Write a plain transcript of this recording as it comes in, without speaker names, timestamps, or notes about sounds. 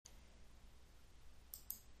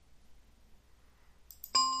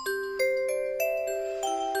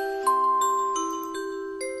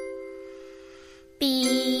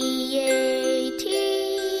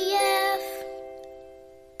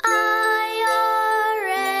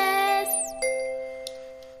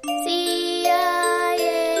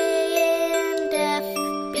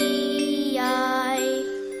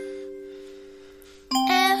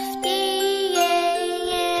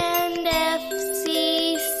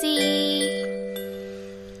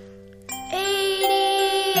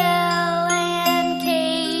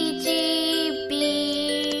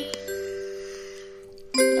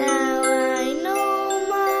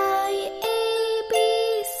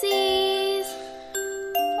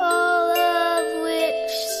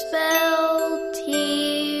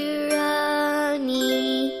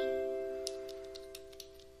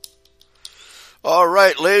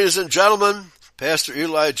ladies and gentlemen. Pastor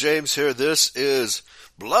Eli James here. This is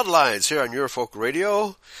Bloodlines here on Eurofolk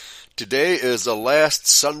Radio. Today is the last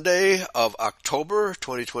Sunday of October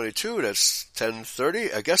 2022. That's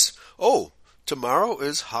 10:30, I guess. Oh, tomorrow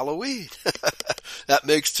is Halloween. That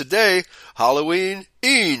makes today Halloween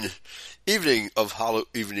evening of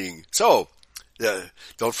Halloween. So,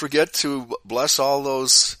 don't forget to bless all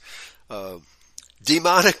those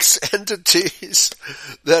demonic entities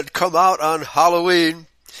that come out on Halloween,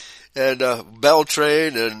 and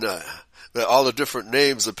Beltrain and all the different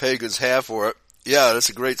names the pagans have for it. Yeah, that's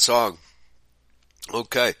a great song.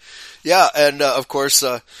 Okay. Yeah, and of course,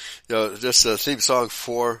 this theme song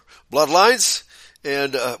for Bloodlines,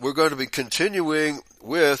 and we're going to be continuing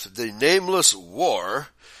with the Nameless War,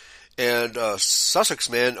 and Sussex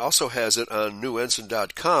Man also has it on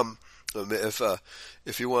newensign.com.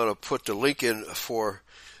 If you want to put the link in for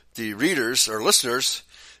the readers or listeners,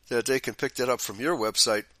 that they can pick that up from your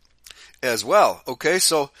website as well. Okay,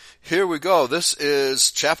 so here we go. This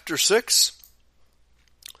is chapter 6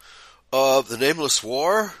 of The Nameless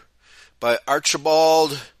War by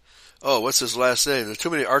Archibald. Oh, what's his last name? There's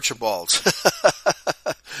too many Archibalds.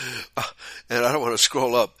 And I don't want to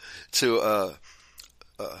scroll up to,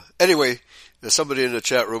 anyway, somebody in the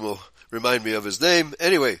chat room will remind me of his name.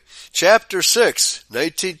 Anyway, chapter 6,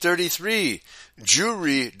 1933,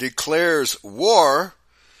 Jewry declares war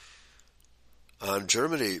on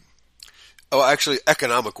Germany. Oh, actually,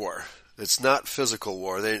 economic war. It's not physical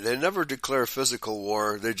war. They never declare physical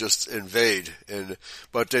war. They just invade.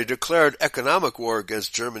 But they declared economic war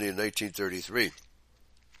against Germany in 1933.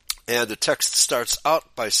 And the text starts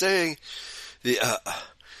out by saying,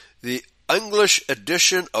 the English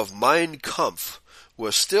edition of Mein Kampf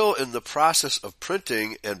was still in the process of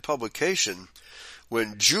printing and publication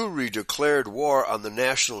when Jewry declared war on the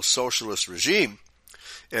National Socialist regime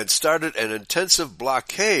and started an intensive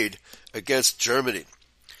blockade against Germany.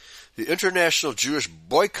 The International Jewish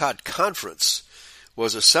Boycott Conference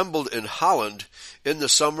was assembled in Holland in the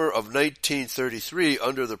summer of 1933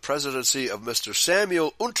 under the presidency of Mr.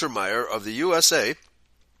 Samuel Untermyer of the USA,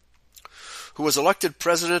 who was elected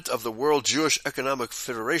president of the World Jewish Economic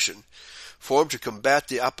Federation, formed to combat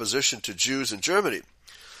the opposition to Jews in Germany.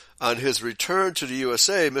 On his return to the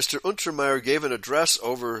USA, Mr. Untermyer gave an address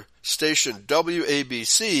over station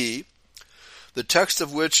WABC, the text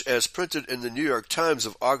of which, as printed in the New York Times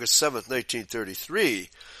of August 7, 1933,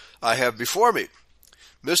 I have before me.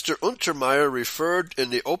 Mr. Untermyer referred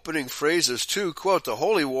in the opening phrases to, quote, the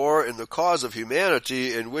holy war in the cause of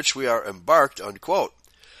humanity in which we are embarked, unquote,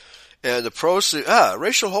 and the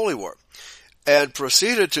racial holy war, and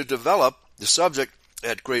proceeded to develop the subject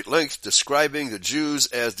at great length, describing the Jews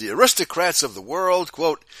as the aristocrats of the world,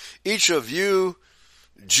 quote, each of you,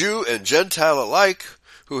 Jew and Gentile alike,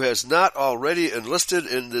 who has not already enlisted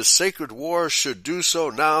in this sacred war should do so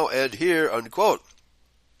now and here, unquote.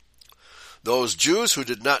 Those Jews who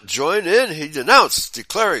did not join in, he denounced,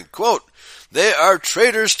 declaring, quote, they are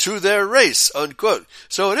traitors to their race, unquote.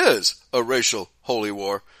 So it is a racial holy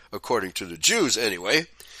war, according to the Jews anyway.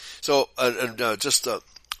 So, just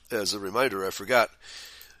as a reminder, I forgot,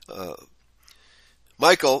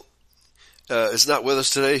 Michael is not with us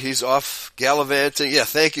today. He's off gallivanting. Yeah,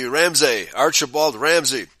 thank you, Ramsey, Archibald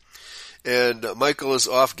Ramsey. And Michael is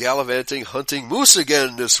off gallivanting, hunting moose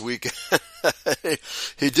again this week.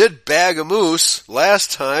 He did bag a moose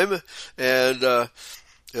last time and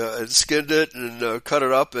skinned it and cut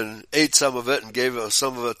it up and ate some of it and gave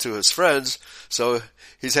some of it to his friends. So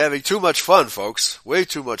he's having too much fun, folks. Way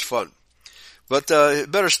too much fun. But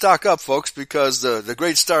better stock up, folks, because the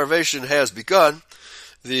Great Starvation has begun.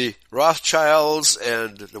 The Rothschilds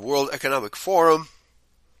and the World Economic Forum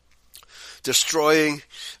destroying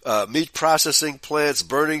meat processing plants,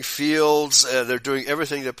 burning fields, and they're doing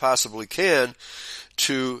everything they possibly can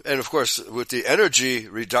to, and of course with the energy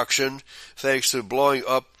reduction, thanks to blowing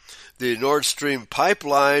up the Nord Stream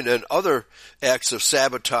pipeline and other acts of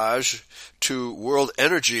sabotage to world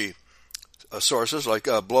energy sources, like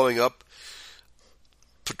blowing up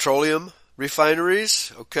petroleum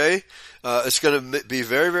refineries, okay? It's going to be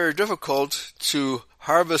very, very difficult to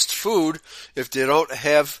harvest food if they don't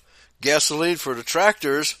have gasoline for the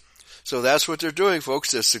tractors. So that's what they're doing,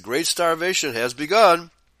 folks. The Great Starvation has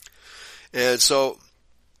begun. And so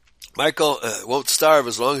Michael won't starve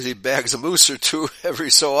as long as he bags a moose or two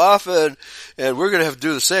every so often. And we're going to have to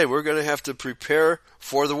do the same. We're going to have to prepare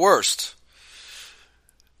for the worst.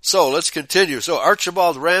 So let's continue. So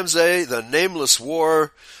Archibald Ramsey, The Nameless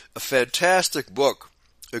War, a fantastic book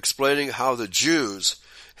explaining how the Jews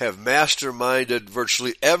have masterminded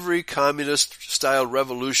virtually every communist-style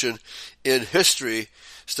revolution in history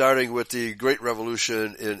starting with the Great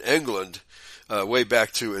Revolution in England, way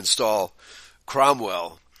back to install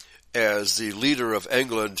Cromwell as the leader of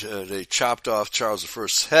England. They chopped off Charles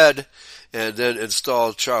I's head and then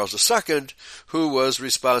installed Charles II, who was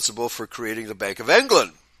responsible for creating the Bank of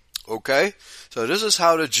England. Okay? So this is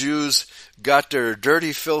how the Jews got their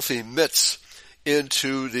dirty, filthy mitts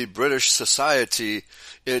into the British society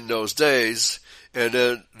in those days. And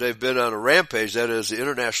then they've been on a rampage. That is, the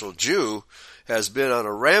international Jew has been on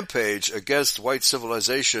a rampage against white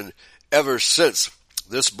civilization ever since.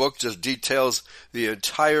 This book just details the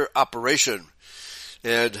entire operation.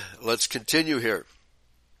 And let's continue here.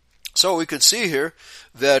 So we can see here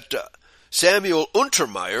that Samuel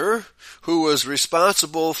Untermyer, who was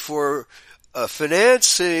responsible for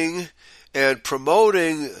financing and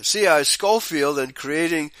promoting C.I. Scofield and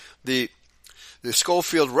creating the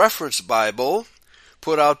Scofield Reference Bible,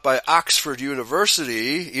 put out by Oxford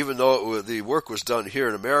University, even though the work was done here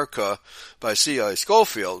in America by C.I.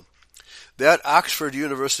 Scofield, that Oxford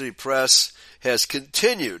University Press has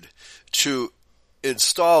continued to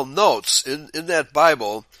install notes in that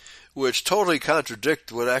Bible which totally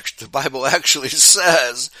contradict what the Bible actually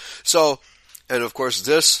says. So, and of course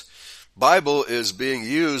this Bible is being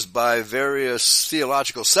used by various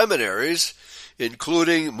theological seminaries,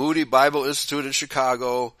 including Moody Bible Institute in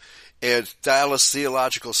Chicago and Dallas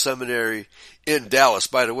Theological Seminary in Dallas.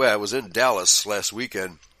 By the way, I was in Dallas last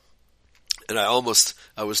weekend, and I was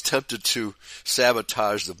tempted to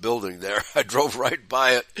sabotage the building there. I drove right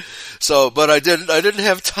by it. So, but I didn't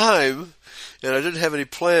have time, and I didn't have any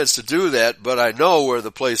plans to do that, but I know where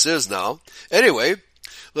the place is now. Anyway,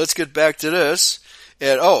 let's get back to this.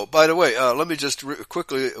 And, oh, by the way, let me just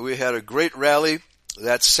quickly, we had a great rally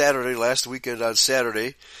that Saturday, last weekend on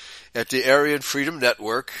Saturday, at the Aryan Freedom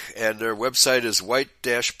Network, and their website is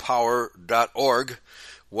white-power.org,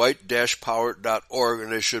 white-power.org,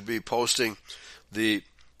 and they should be posting the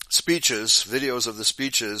speeches, videos of the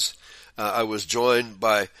speeches. I was joined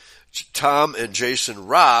by Tom and Jason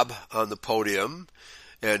Robb on the podium,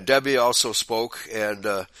 and Debbie also spoke, and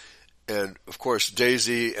of course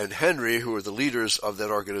Daisy and Henry, who are the leaders of that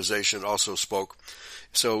organization, also spoke.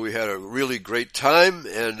 So we had a really great time,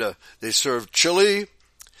 and they served chili,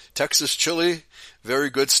 Texas chili, very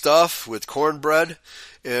good stuff with cornbread,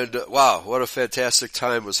 and wow, what a fantastic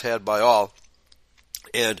time was had by all.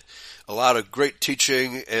 And a lot of great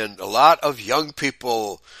teaching and a lot of young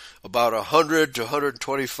people, about 100 to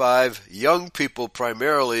 125 young people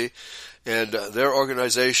primarily, and their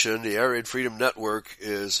organization, the Aryan Freedom Network,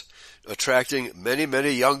 is attracting many,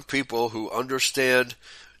 many young people who understand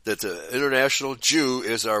that the international Jew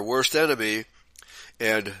is our worst enemy.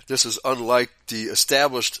 And this is unlike the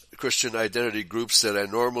established Christian identity groups that I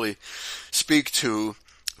normally speak to,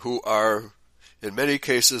 who are in many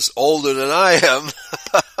cases older than I am,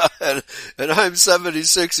 and I'm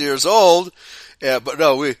 76 years old. Yeah, but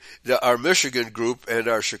no, our Michigan group and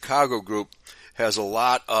our Chicago group has a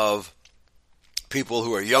lot of people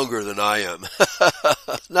who are younger than I am.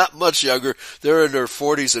 Not much younger. They're in their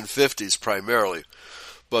 40s and 50s primarily.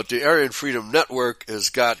 But the Aryan Freedom Network has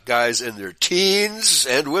got guys in their teens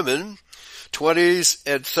and women, 20s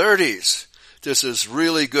and 30s. This is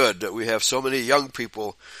really good that we have so many young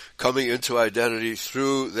people coming into identity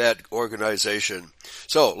through that organization.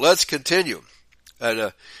 So let's continue.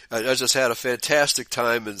 And I just had a fantastic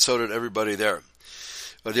time, and so did everybody there.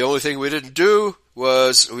 But the only thing we didn't do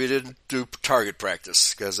was we didn't do target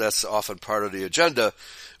practice, because that's often part of the agenda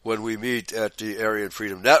when we meet at the Aryan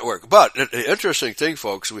Freedom Network. But the interesting thing,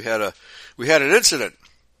 folks, we had an incident.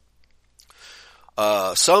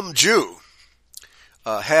 Some Jew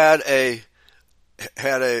had a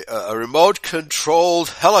remote controlled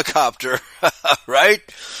helicopter, right?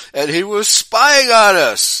 And he was spying on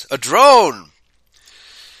us, a drone.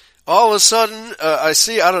 All of a sudden, I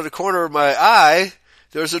see out of the corner of my eye,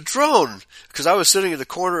 there's a drone, because I was sitting in the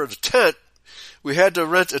corner of the tent. We had to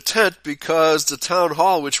rent a tent because the town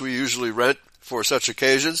hall, which we usually rent for such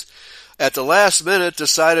occasions, at the last minute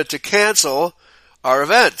decided to cancel our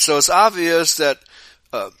event. So it's obvious that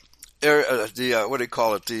the Antifa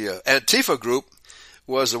group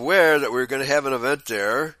was aware that we were going to have an event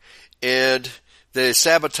there, and they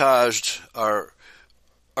sabotaged our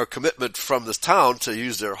commitment from the town to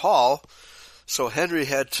use their hall. So Henry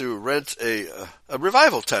had to rent a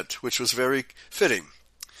revival tent, which was very fitting,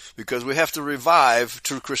 because we have to revive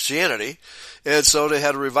true Christianity. And so they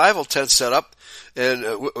had a revival tent set up, and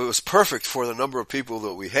it was perfect for the number of people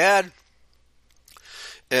that we had.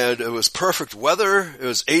 And it was perfect weather. It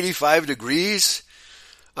was 85 degrees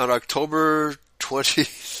on October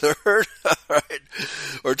 23rd, right?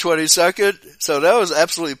 Or 22nd. So that was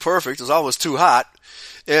absolutely perfect. It was almost too hot.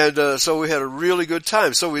 And so we had a really good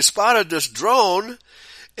time. So we spotted this drone,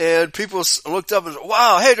 and people looked up and said,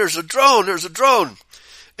 wow, hey, there's a drone.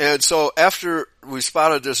 And so after we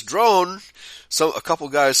spotted this drone, a couple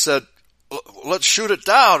guys said, let's shoot it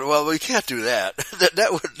down. Well, we can't do that.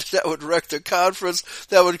 That would wreck the conference.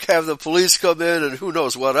 That would have the police come in and who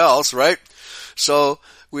knows what else, right? So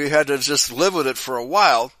we had to just live with it for a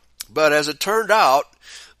while. But as it turned out,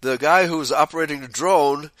 the guy who was operating the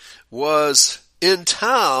drone was in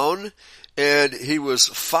town, and he was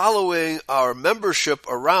following our membership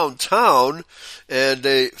around town, and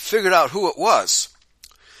they figured out who it was.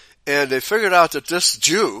 And they figured out that this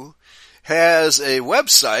Jew has a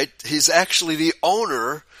website. He's actually the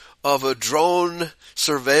owner of a drone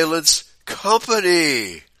surveillance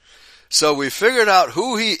company. So we figured out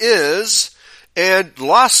who he is, and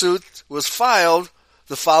lawsuit was filed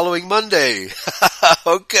the following Monday.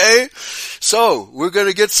 Okay? So we're going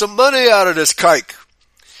to get some money out of this kike.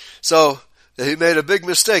 So he made a big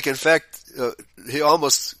mistake. In fact,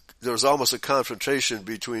 there was almost a confrontation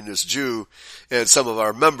between this Jew and some of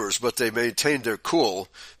our members, but they maintained their cool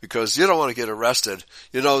because you don't want to get arrested.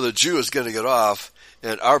 You know, the Jew is going to get off,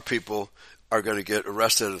 and our people are going to get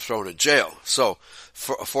arrested and thrown in jail. So,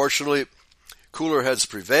 fortunately, cooler heads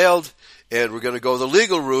prevailed, and we're going to go the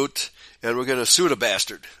legal route, and we're going to sue the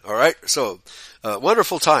bastard. All right? So,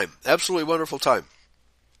 wonderful time. Absolutely wonderful time.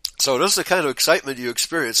 So this is the kind of excitement you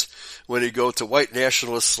experience when you go to white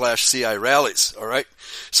nationalist /CI rallies, all right?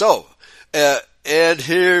 So, and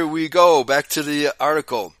here we go, back to the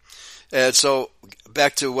article. And so,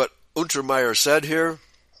 back to what Untermeyer said here.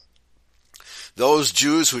 Those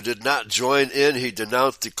Jews who did not join in, he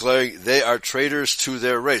denounced, declaring they are traitors to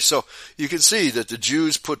their race. So, you can see that the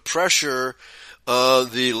Jews put pressure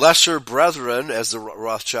on the lesser brethren, as the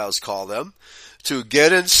Rothschilds call them, to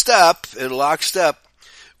get in lockstep,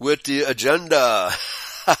 with the agenda.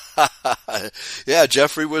 Yeah,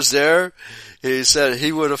 Jeffrey was there. He said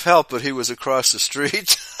he would have helped, but he was across the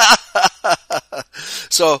street.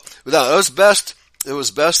 So, no, it was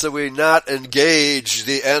best that we not engage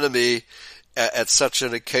the enemy at such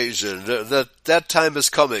an occasion. That time is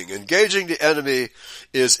coming. Engaging the enemy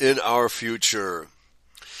is in our future.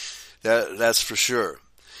 That's for sure.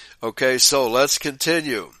 Okay, so let's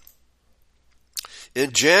continue.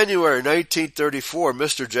 In January 1934,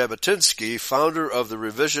 Mr. Jabotinsky, founder of the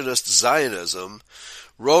revisionist Zionism,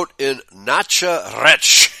 wrote in Nacha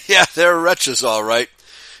Retch, yeah, they're wretches all right,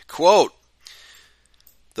 quote,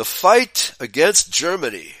 "The fight against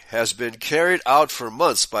Germany has been carried out for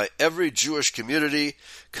months by every Jewish community,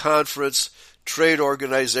 conference, trade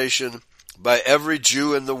organization, by every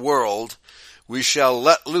Jew in the world. We shall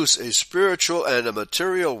let loose a spiritual and a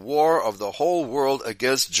material war of the whole world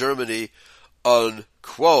against Germany,"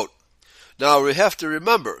 unquote. Now we have to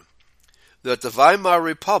remember that the Weimar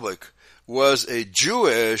Republic was a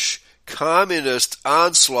Jewish communist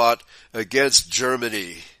onslaught against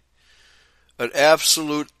Germany. An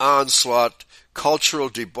absolute onslaught, cultural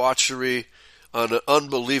debauchery on an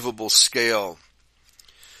unbelievable scale.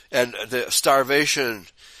 And the starvation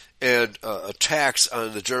and attacks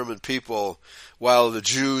on the German people while the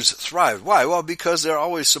Jews thrived. Why? Well, because they're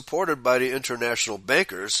always supported by the international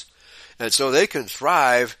bankers. And so they can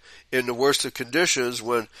thrive in the worst of conditions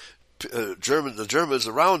when the Germans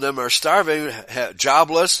around them are starving,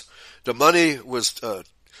 jobless. The money was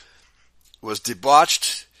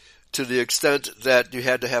debauched to the extent that you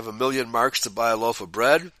had to have 1,000,000 marks to buy a loaf of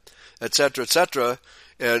bread, etc., etc.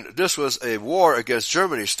 And this was a war against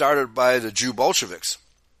Germany started by the Jew Bolsheviks.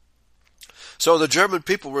 So the German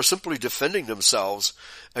people were simply defending themselves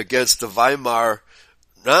against the Weimar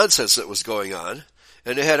nonsense that was going on.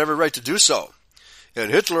 And they had every right to do so. And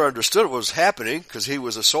Hitler understood what was happening because he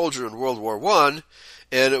was a soldier in World War I,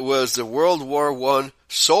 and it was the World War I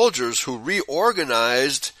soldiers who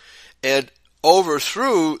reorganized and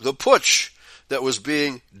overthrew the putsch that was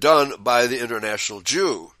being done by the International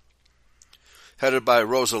Jew, headed by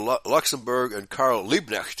Rosa Luxemburg and Karl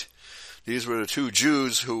Liebknecht. These were the two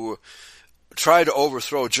Jews who tried to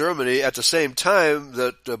overthrow Germany at the same time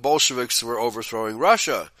that the Bolsheviks were overthrowing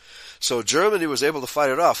Russia. So Germany was able to fight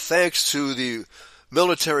it off thanks to the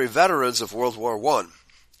military veterans of World War I.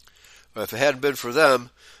 If it hadn't been for them,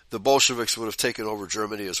 the Bolsheviks would have taken over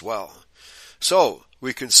Germany as well. So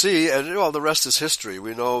we can see, and well, the rest is history.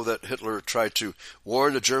 We know that Hitler tried to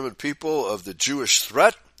warn the German people of the Jewish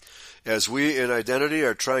threat, as we in Identity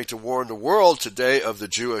are trying to warn the world today of the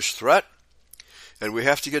Jewish threat. And we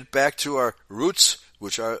have to get back to our roots,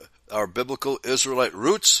 which are our biblical Israelite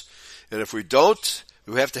roots. And if we don't,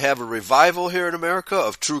 we have to have a revival here in America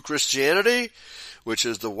of true Christianity, which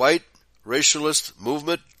is the white racialist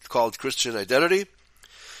movement called Christian Identity.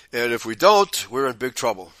 And if we don't, we're in big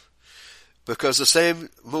trouble. Because the same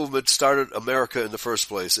movement started America in the first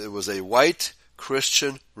place. It was a white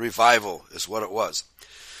Christian revival is what it was.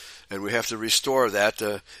 And we have to restore that.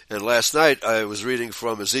 And last night I was reading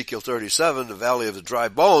from Ezekiel 37, the Valley of the Dry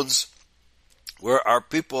Bones, where our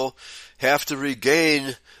people have to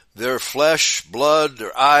regain their flesh, blood,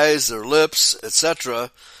 their eyes, their lips,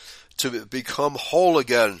 etc., to become whole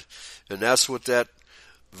again. And that's what that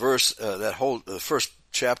verse, the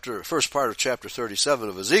first part of chapter 37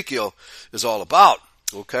 of Ezekiel is all about.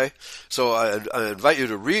 Okay? So I invite you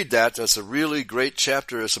to read that. That's a really great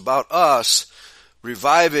chapter. It's about us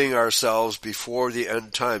reviving ourselves before the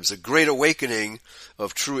end times. The great awakening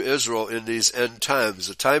of true Israel in these end times.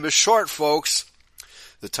 The time is short, folks.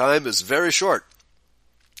 The time is very short.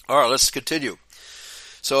 All right, let's continue.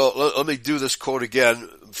 So let me do this quote again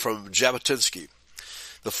from Jabotinsky.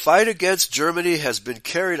 The fight against Germany has been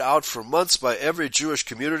carried out for months by every Jewish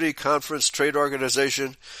community, conference, trade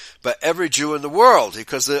organization, by every Jew in the world,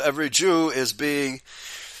 because every Jew is being,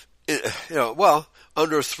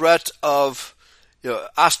 under threat of,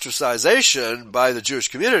 ostracization by the Jewish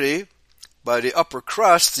community, by the upper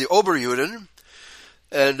crust, the Oberjuden,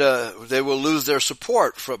 and they will lose their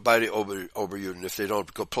support by the Oberjuden if they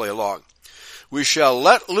don't go play along. We shall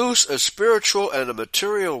let loose a spiritual and a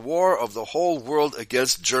material war of the whole world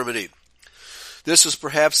against Germany. This is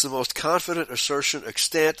perhaps the most confident assertion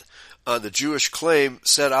extant on the Jewish claim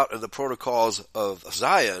set out in the protocols of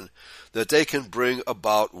Zion that they can bring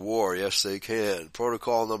about war. Yes, they can.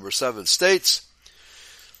 Protocol number 7 states,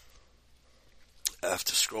 I have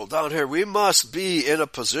to scroll down here, we must be in a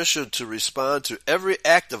position to respond to every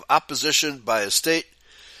act of opposition by a state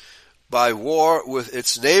by war with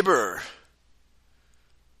its neighbor.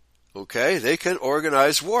 Okay, they can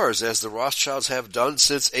organize wars, as the Rothschilds have done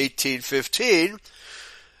since 1815,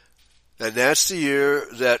 and that's the year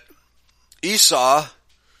that Esau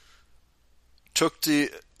took the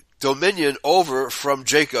dominion over from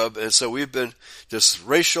Jacob, and so we've been this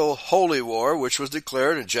racial holy war, which was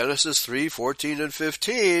declared in Genesis 3:14 and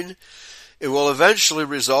 15. It will eventually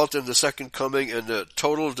result in the second coming and the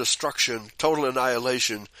total destruction, total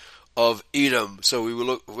annihilation of Edom. So we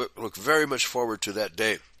will look very much forward to that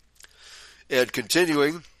day. And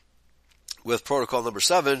continuing with protocol number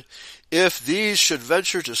 7, if these should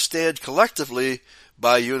venture to stand collectively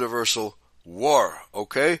by universal war.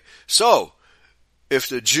 Okay? So, if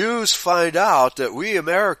the Jews find out that we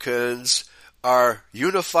Americans are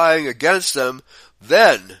unifying against them,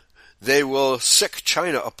 then they will sick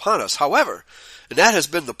China upon us. However, and that has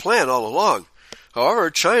been the plan all along, however,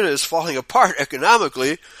 China is falling apart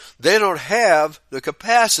economically. They don't have the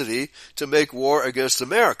capacity to make war against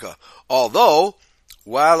America. Although,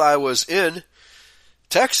 while I was in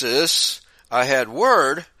Texas, I had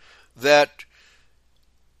word that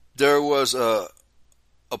there was a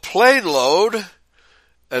plane load,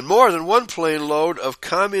 and more than one plane load of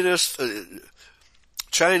communist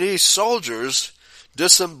Chinese soldiers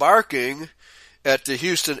disembarking at the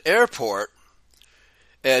Houston airport,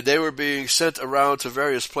 and they were being sent around to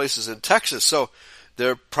various places in Texas. So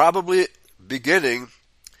they're probably beginning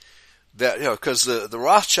that, because the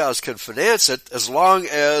Rothschilds can finance it as long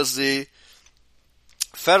as the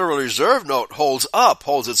Federal Reserve note holds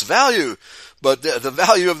its value. But the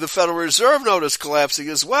value of the Federal Reserve note is collapsing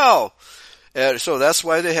as well. And so that's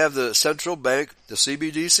why they have the central bank, the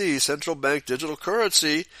CBDC, central bank digital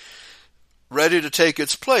currency, ready to take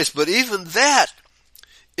its place. But even that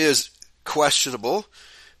is questionable,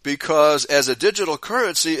 because as a digital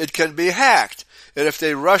currency, it can be hacked. And if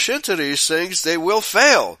they rush into these things, they will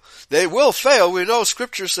fail. They will fail. We know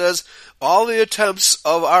Scripture says all the attempts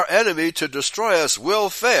of our enemy to destroy us will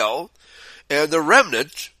fail. And the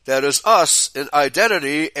remnant, that is us in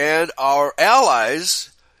identity and our allies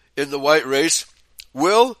in the white race,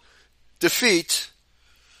 will defeat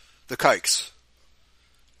the kikes.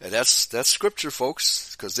 And that's Scripture,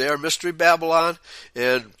 folks, because they are Mystery Babylon,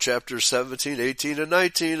 and chapters 17, 18, and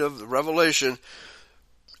 19 of the Revelation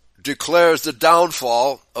declares the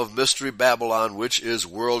downfall of Mystery Babylon, which is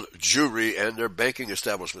world Jewry and their banking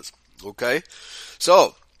establishments. Okay?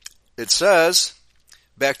 So, it says,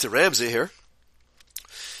 back to Ramsey here,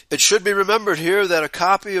 it should be remembered here that a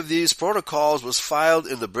copy of these protocols was filed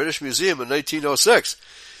in the British Museum in 1906.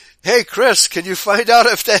 Hey, Chris, can you find out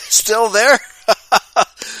if they're still there?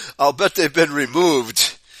 I'll bet they've been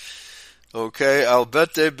removed. Okay, I'll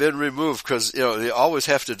bet they've been removed because, they always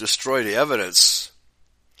have to destroy the evidence.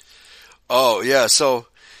 Oh, yeah, so,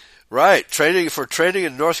 right, training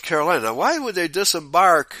in North Carolina. Now, why would they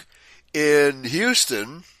disembark in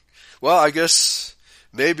Houston? Well, I guess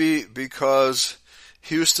maybe because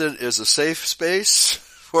Houston is a safe space.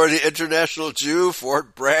 for the International Jew,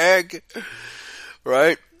 Fort Bragg,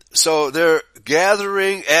 right? So they're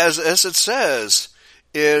gathering, as it says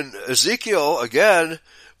in Ezekiel, again,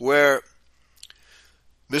 where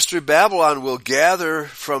Mystery Babylon will gather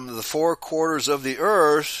from the four quarters of the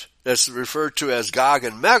earth, that's referred to as Gog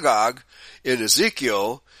and Magog in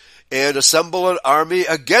Ezekiel, and assemble an army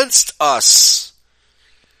against us.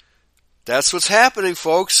 That's what's happening,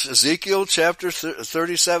 folks. Ezekiel chapter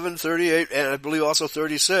 37, 38, and I believe also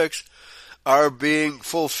 36 are being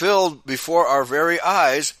fulfilled before our very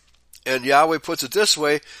eyes. And Yahweh puts it this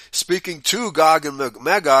way, speaking to Gog and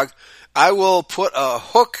Magog, I will put a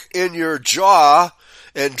hook in your jaw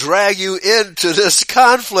and drag you into this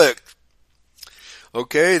conflict.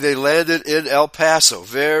 Okay, they landed in El Paso.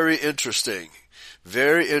 Very interesting.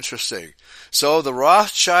 Very interesting. So the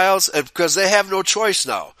Rothschilds, and because they have no choice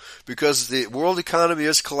now, because the world economy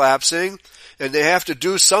is collapsing, and they have to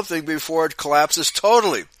do something before it collapses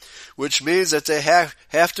totally, which means that they have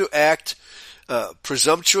to act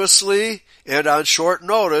presumptuously and on short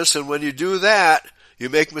notice, and when you do that, you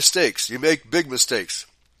make mistakes. You make big mistakes.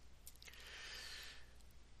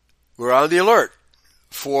 We're on the alert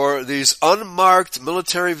for these unmarked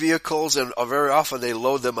military vehicles, and very often they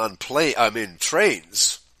load them on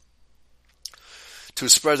trains to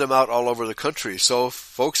spread them out all over the country. So,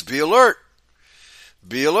 folks, be alert.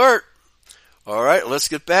 Be alert. All right, let's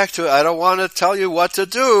get back to it. I don't want to tell you what to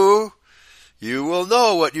do. You will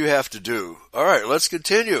know what you have to do. All right, let's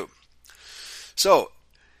continue. So,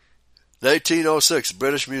 1906,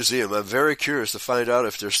 British Museum. I'm very curious to find out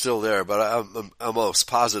if they're still there, but I'm almost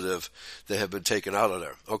positive they have been taken out of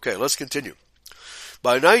there. Okay, let's continue.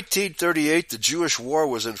 By 1938, the Jewish war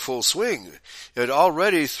was in full swing, and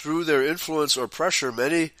already through their influence or pressure,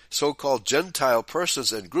 many so-called Gentile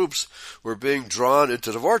persons and groups were being drawn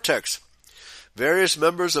into the vortex. Various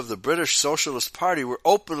members of the British Socialist Party were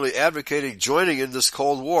openly advocating joining in this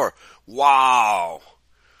Cold War. Wow.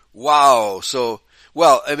 So,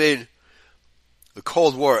 the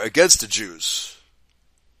Cold War against the Jews,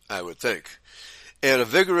 I would think. And a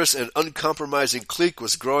vigorous and uncompromising clique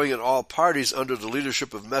was growing in all parties under the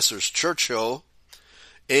leadership of Messrs. Churchill,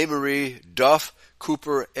 Amory, Duff,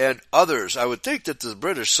 Cooper, and others. I would think that the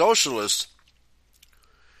British Socialists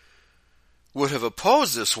would have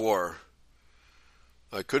opposed this war.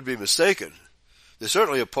 I could be mistaken. They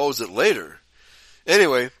certainly opposed it later.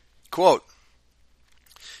 Anyway, quote,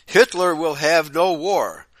 Hitler will have no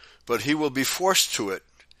war, but he will be forced to it.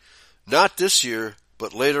 Not this year,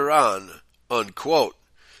 but later on, unquote,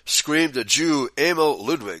 screamed the Jew Emil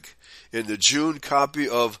Ludwig in the June copy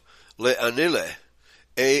of Le Anile,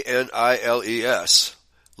 A-N-I-L-E-S,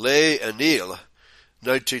 Le Anile,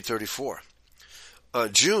 1934.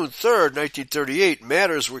 On June 3rd, 1938,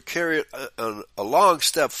 matters were carried a long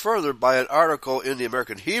step further by an article in the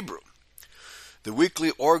American Hebrew, the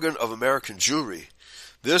weekly organ of American Jewry.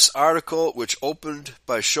 This article, which opened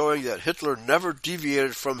by showing that Hitler never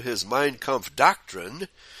deviated from his Mein Kampf doctrine,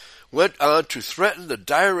 went on to threaten the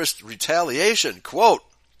direst retaliation. Quote,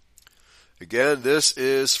 again, this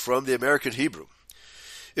is from the American Hebrew.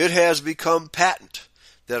 It has become patent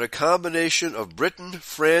that a combination of Britain,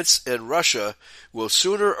 France, and Russia will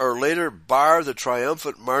sooner or later bar the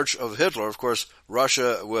triumphant march of Hitler. Of course,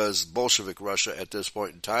 Russia was Bolshevik Russia at this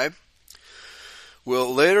point in time.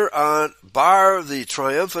 Will later on bar the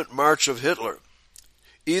triumphant march of Hitler.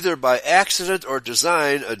 Either by accident or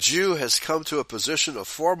design, a Jew has come to a position of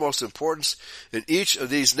foremost importance in each of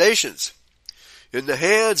these nations. In the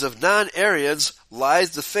hands of non-Aryans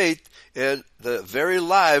lies the fate and the very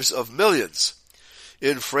lives of millions.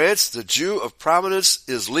 In France, the Jew of prominence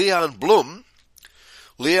is Leon Blum.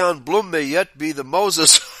 Leon Blum may yet be the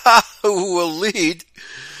Moses who will lead.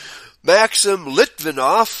 Maxim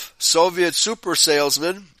Litvinov, Soviet super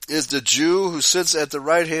salesman, is the Jew who sits at the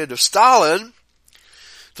right hand of Stalin,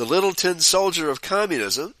 the little tin soldier of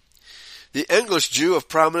communism. The English Jew of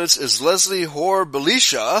prominence is Leslie Hoare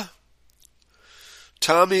Belisha,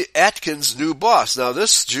 Tommy Atkins' new boss. Now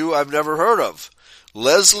this Jew I've never heard of.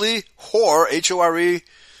 Leslie Hoare, H-O-R-E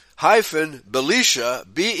hyphen Belisha,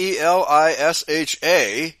 B-E-L-I-S-H-A,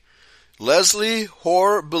 Leslie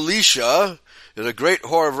Hoare Belisha, and a great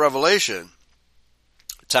whore of Revelation.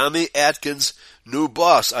 Tommy Atkins' new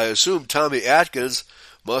boss. I assume Tommy Atkins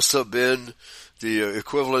must have been the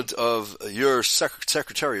equivalent of your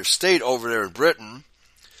Secretary of State over there in Britain.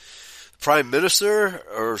 Prime Minister,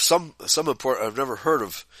 or some important, I've never heard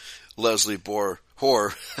of Leslie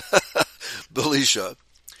Hoare Belisha.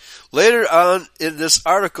 Later on in this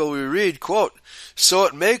article we read, quote, so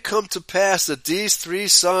it may come to pass that these three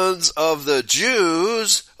sons of the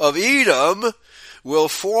Jews of Edom will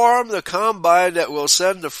form the combine that will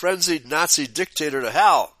send the frenzied Nazi dictator to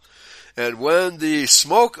hell. And when the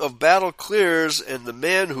smoke of battle clears and the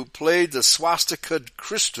man who played the swastika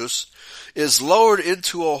Christus is lowered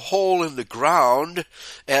into a hole in the ground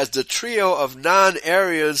as the trio of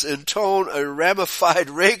non-Aryans intone a ramified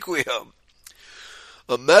requiem,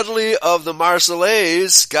 a medley of the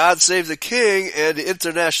Marseillaise, God Save the King, and the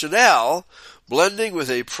Internationale, blending with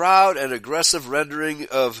a proud and aggressive rendering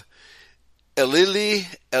of Elili,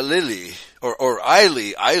 or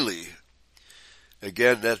Eili.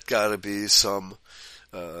 Again, that gotta be some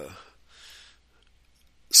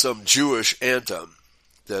Jewish anthem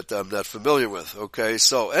that I'm not familiar with. Okay,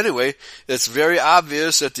 so anyway, it's very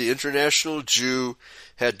obvious that the international Jew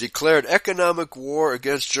had declared economic war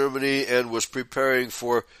against Germany and was preparing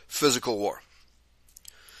for physical war.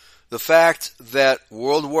 The fact that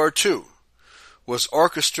World War II was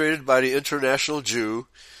orchestrated by the international Jew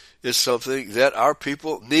is something that our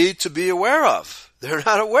people need to be aware of. They're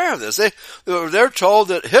not aware of this. They're told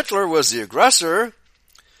that Hitler was the aggressor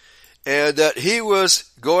and that he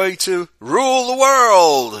was going to rule the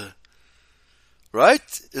world.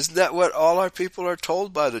 Right? Isn't that what all our people are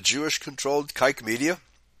told by the Jewish-controlled kike media?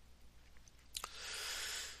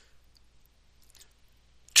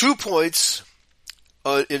 2 points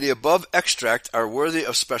in the above extract are worthy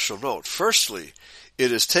of special note. Firstly,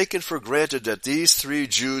 it is taken for granted that these three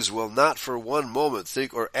Jews will not for one moment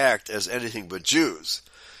think or act as anything but Jews,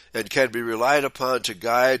 and can be relied upon to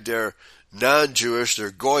guide their non-Jewish, their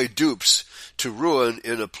goy dupes, to ruin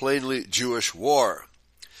in a plainly Jewish war.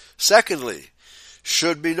 Secondly,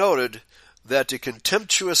 should be noted that the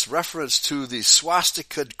contemptuous reference to the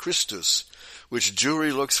swastika Christus, which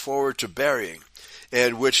Jewry looks forward to burying,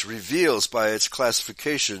 and which reveals by its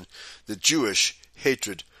classification the Jewish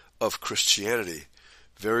hatred of Christianity.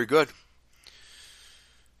 Very good.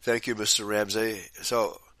 Thank you, Mr. Ramsey.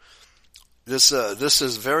 So this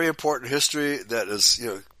is very important history that is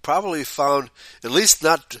probably found, at least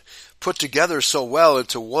not put together so well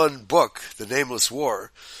into one book, The Nameless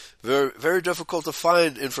War. Very, very difficult to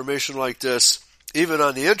find information like this, even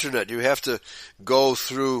on the internet. You have to go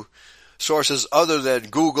through sources other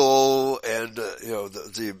than Google and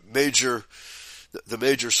the major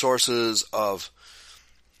sources of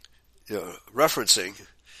referencing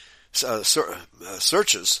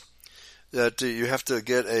searches, that you have to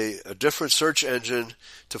get a different search engine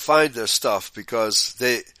to find this stuff, because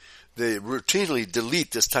they routinely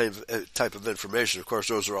delete this type of information. Of course,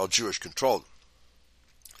 those are all Jewish controlled.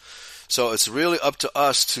 So it's really up to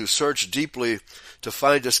us to search deeply to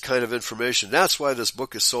find this kind of information. That's why this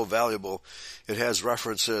book is so valuable. It has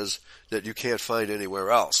references that you can't find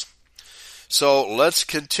anywhere else. So let's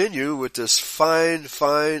continue with this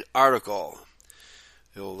fine article.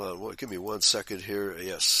 Hold on, give me 1 second here.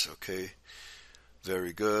 Yes, okay.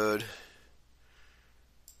 Very good.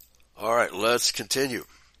 All right, let's continue.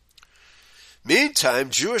 Meantime,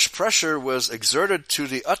 Jewish pressure was exerted to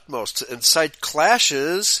the utmost to incite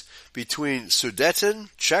clashes between Sudeten,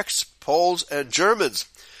 Czechs, Poles, and Germans.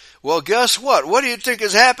 Well, guess what? What do you think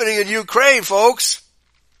is happening in Ukraine, folks?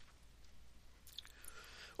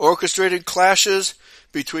 Orchestrating clashes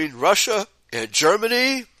between Russia and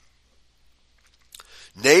Germany,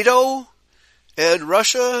 NATO and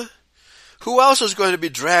Russia. Who else is going to be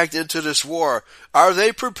dragged into this war? Are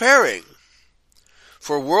they preparing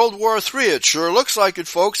for World War III? It sure looks like it,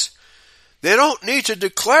 folks. They don't need to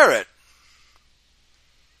declare it.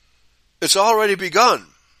 It's already begun.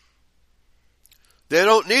 They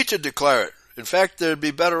don't need to declare it. In fact, they'd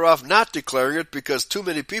be better off not declaring it, because too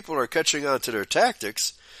many people are catching on to their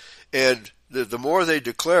tactics. And the more they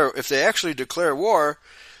declare, if they actually declare war,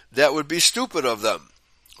 that would be stupid of them.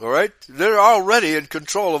 All right? They're already in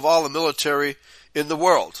control of all the military in the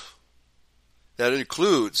world. That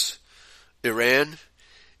includes Iran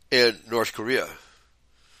and North Korea,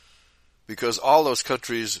 because all those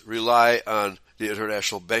countries rely on the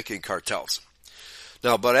international banking cartels.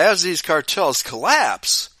 Now, but as these cartels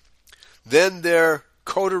collapse, then their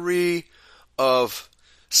coterie of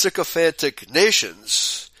sycophantic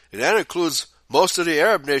nations, and that includes most of the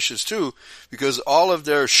Arab nations too, because all of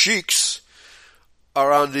their sheiks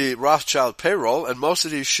are on the Rothschild payroll, and most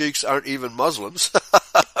of these sheiks aren't even Muslims,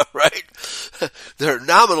 right? They're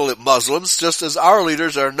nominal Muslims, just as our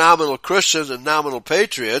leaders are nominal Christians and nominal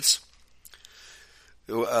patriots.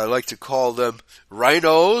 I like to call them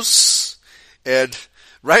rhinos and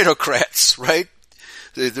rhinocrats, right?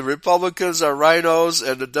 The Republicans are rhinos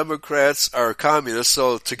and the Democrats are communists,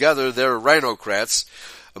 so together they're rhinocrats.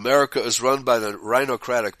 America is run by the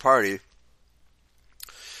Rhinocratic Party.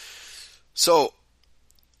 So,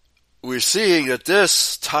 we're seeing that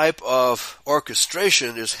this type of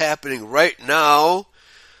orchestration is happening right now.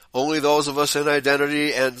 Only those of us in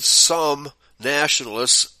identity and some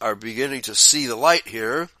nationalists are beginning to see the light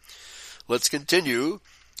here. Let's continue.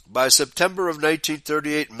 By September of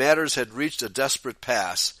 1938, matters had reached a desperate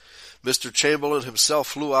pass. Mr. Chamberlain himself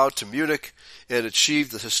flew out to Munich and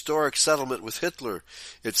achieved the historic settlement with Hitler.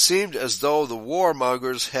 It seemed as though the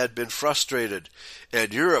warmongers had been frustrated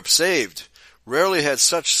and Europe saved. Rarely had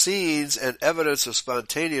such scenes and evidence of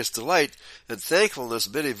spontaneous delight and thankfulness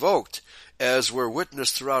been evoked as were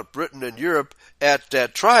witnessed throughout Britain and Europe at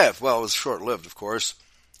that triumph. Well, it was short-lived, of course.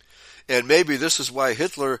 And maybe this is why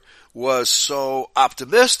Hitler was so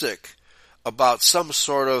optimistic about some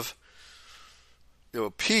sort of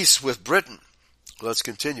peace with Britain. Let's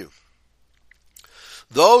continue.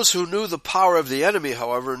 Those who knew the power of the enemy,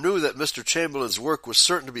 however, knew that Mr. Chamberlain's work was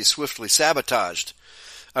certain to be swiftly sabotaged.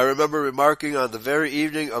 I remember remarking on the very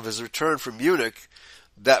evening of his return from Munich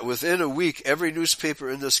that within a week every newspaper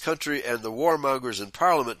in this country and the warmongers in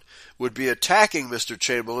Parliament would be attacking Mr.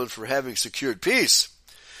 Chamberlain for having secured peace,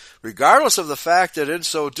 regardless of the fact that in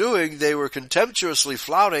so doing they were contemptuously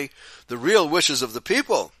flouting the real wishes of the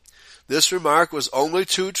people. This remark was only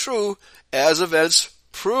too true, as events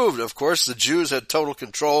proved. Of course, the Jews had total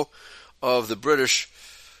control of the British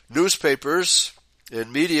newspapers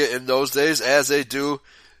and media in those days, as they do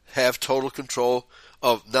have total control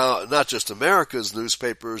of now not just America's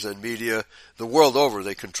newspapers and media, the world over.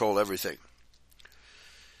 They control everything.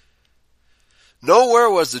 Nowhere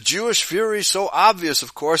was the Jewish fury so obvious,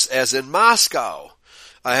 of course, as in Moscow.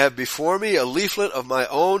 I have before me a leaflet of my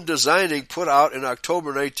own designing put out in October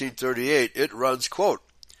 1938. It runs, quote,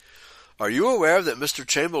 "Are you aware that Mr.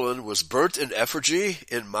 Chamberlain was burnt in effigy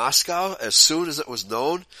in Moscow as soon as it was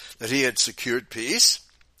known that he had secured peace?"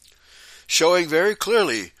 Showing very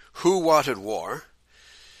clearly who wanted war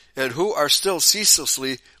and who are still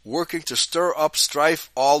ceaselessly working to stir up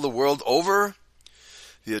strife all the world over.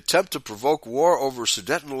 The attempt to provoke war over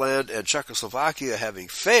Sudetenland and Czechoslovakia having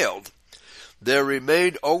failed, there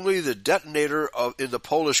remained only the detonator in the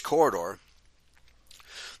Polish corridor,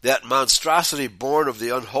 that monstrosity born of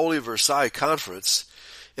the unholy Versailles Conference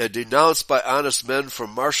and denounced by honest men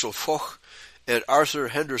from Marshal Foch and Arthur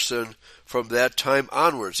Henderson from that time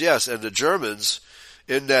onwards. Yes, and the Germans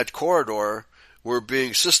in that corridor were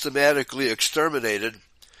being systematically exterminated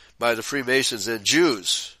by the Freemasons and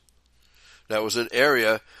Jews. That was an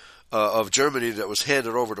area of Germany that was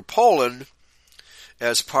handed over to Poland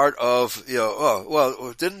as part of,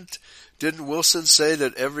 didn't Wilson say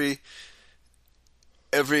that every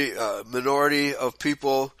minority of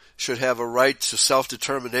people should have a right to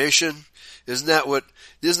self-determination? Isn't that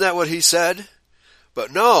what he said?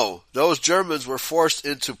 But no, those Germans were forced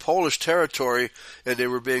into Polish territory and they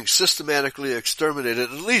were being systematically exterminated.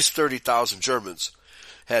 At least 30,000 Germans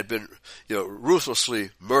had been,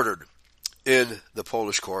 ruthlessly murdered in the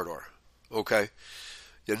Polish corridor. Okay?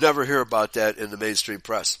 You never hear about that in the mainstream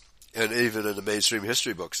press and even in the mainstream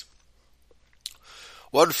history books.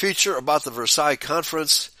 One feature about the Versailles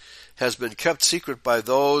Conference has been kept secret by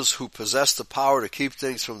those who possess the power to keep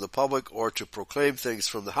things from the public or to proclaim things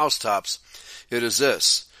from the housetops. It is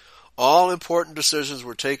this: all important decisions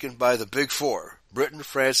were taken by the Big Four, Britain,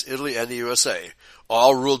 France, Italy, and the USA,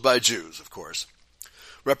 all ruled by Jews, of course,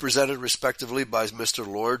 represented respectively by Mr.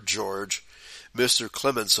 Lord George, Mr.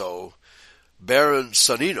 Clemenceau, Baron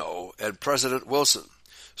Sonnino, and President Wilson.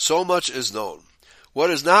 So much is known. What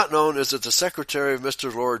is not known is that the secretary of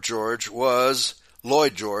Mr. Lloyd George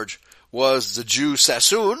was the Jew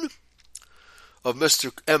Sassoon, of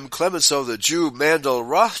Mr. M. Clemenceau, the Jew Mandel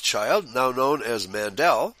Rothschild, now known as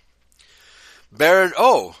Mandel. Baron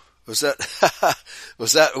was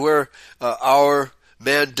that where our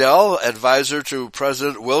Mandel, advisor to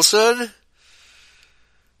President Wilson,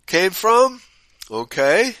 came from?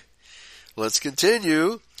 Okay, let's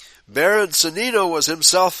continue. Baron Sonnino was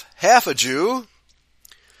himself half a Jew,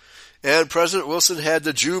 and President Wilson had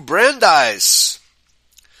the Jew Brandeis.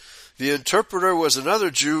 The interpreter was another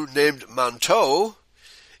Jew named Monteau,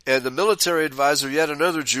 and the military advisor yet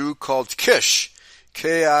another Jew called Kish,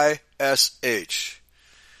 Kish.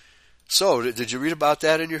 So, did you read about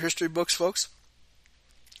that in your history books, folks?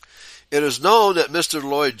 It is known that Mr.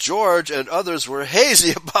 Lloyd George and others were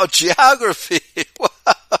hazy about geography.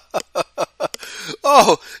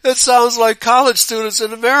 Oh, it sounds like college students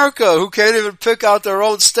in America who can't even pick out their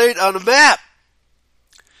own state on a map.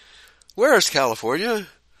 Where is California?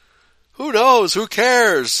 Who knows? Who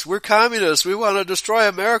cares? We're communists. We want to destroy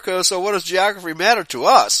America, so what does geography matter to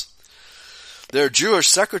us? Their Jewish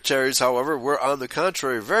secretaries, however, were on the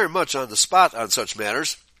contrary very much on the spot on such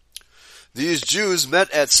matters. These Jews met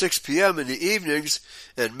at 6 p.m. in the evenings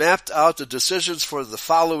and mapped out the decisions for the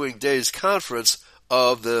following day's conference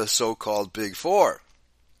of the so-called Big Four.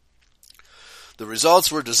 The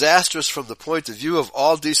results were disastrous from the point of view of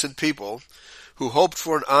all decent people who hoped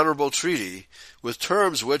for an honorable treaty with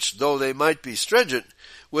terms which, though they might be stringent,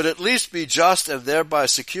 would at least be just and thereby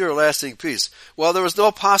secure lasting peace. Well, there was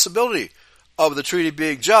no possibility of the treaty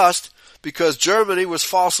being just because Germany was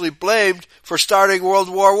falsely blamed for starting World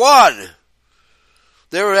War I.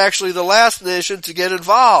 They were actually the last nation to get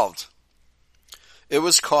involved. It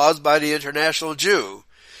was caused by the international Jew,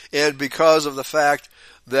 and because of the fact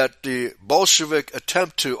that the Bolshevik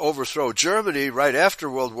attempt to overthrow Germany right after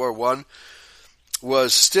World War I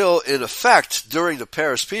was still in effect during the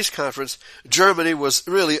Paris Peace Conference, Germany was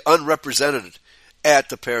really unrepresented at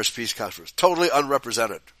the Paris Peace Conference. Totally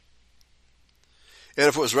unrepresented. And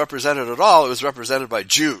if it was represented at all, it was represented by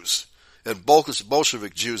Jews, and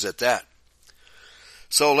Bolshevik Jews at that.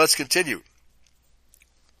 So let's continue.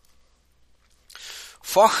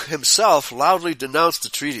 Foch himself loudly denounced the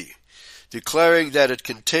treaty, declaring that it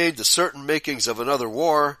contained the certain makings of another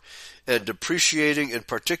war and deprecating in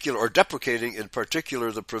particular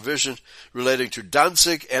the provision relating to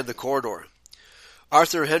Danzig and the corridor.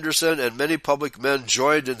 Arthur Henderson and many public men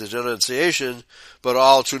joined in the denunciation, but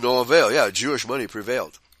all to no avail. Yeah, Jewish money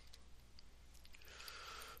prevailed.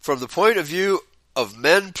 From the point of view of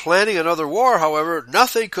men planning another war, however,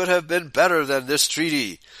 nothing could have been better than this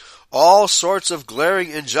treaty. All sorts of glaring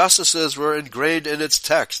injustices were ingrained in its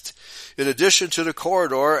text. In addition to the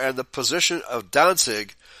corridor and the position of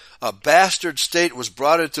Danzig, a bastard state was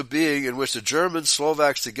brought into being in which the Germans,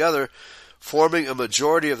 Slovaks together, forming a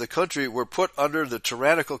majority of the country, were put under the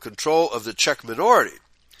tyrannical control of the Czech minority,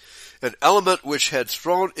 an element which had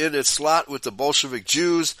thrown in its lot with the Bolshevik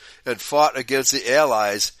Jews and fought against the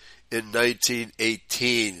Allies in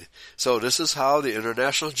 1918. So this is how the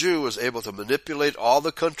international Jew was able to manipulate all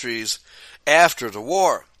the countries after the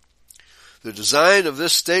war. The design of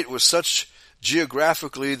this state was such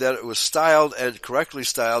geographically that it was styled, and correctly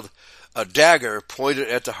styled, a dagger pointed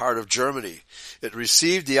at the heart of Germany. It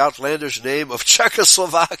received the outlandish name of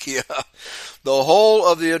Czechoslovakia. The whole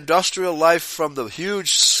of the industrial life from the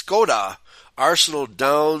huge Skoda arsenal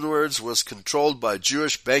downwards was controlled by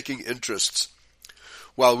Jewish banking interests,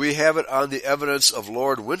 while we have it on the evidence of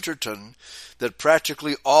Lord Winterton that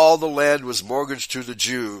practically all the land was mortgaged to the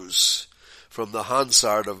Jews, from the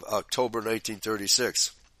Hansard of October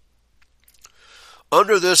 1936.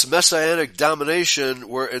 Under this messianic domination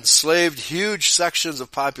were enslaved huge sections of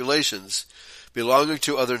populations belonging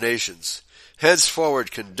to other nations, henceforward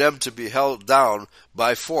condemned to be held down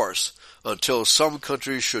by force until some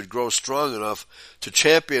countries should grow strong enough to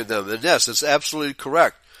champion them. And yes, it's absolutely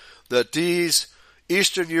correct that these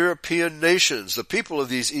Eastern European nations, the people of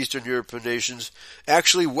these Eastern European nations,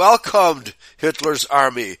 actually welcomed Hitler's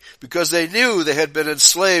army because they knew they had been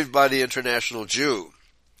enslaved by the international Jew.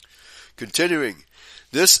 Continuing,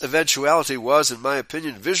 this eventuality was, in my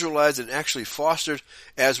opinion, visualized and actually fostered,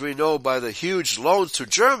 as we know, by the huge loans to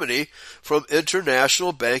Germany from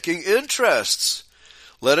international banking interests.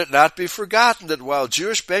 Let it not be forgotten that while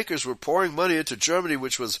Jewish bankers were pouring money into Germany,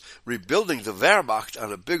 which was rebuilding the Wehrmacht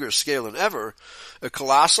on a bigger scale than ever, a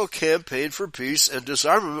colossal campaign for peace and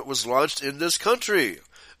disarmament was launched in this country.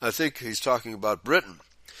 I think he's talking about Britain.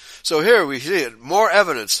 So here we see it, more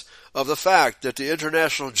evidence of the fact that the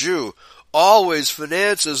international Jew always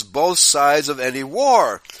finances both sides of any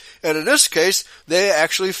war. And in this case, they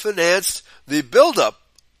actually financed the buildup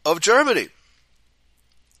of Germany.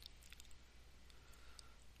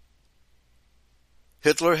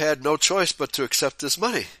 Hitler had no choice but to accept this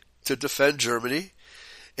money to defend Germany.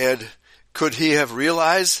 And could he have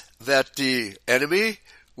realized that the enemy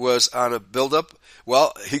was on a buildup?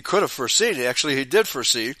 Well, he could have foreseen, actually he did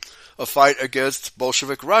foresee, a fight against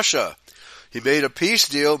Bolshevik Russia. He made a peace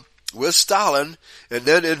deal with Stalin and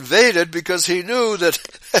then invaded because he knew that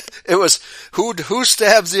it was who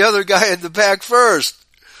stabs the other guy in the back first.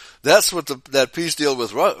 That's what that peace deal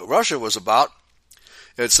with Russia was about.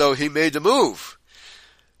 And so he made the move.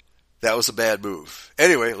 That was a bad move.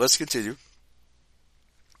 Anyway, let's continue.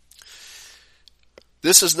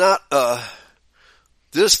 This is not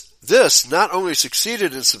this not only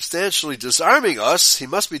succeeded in substantially disarming us, he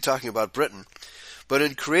must be talking about Britain, but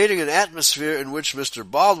in creating an atmosphere in which Mr.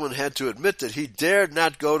 Baldwin had to admit that he dared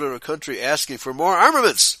not go to a country asking for more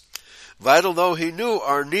armaments, vital though he knew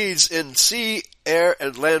our needs in sea, air,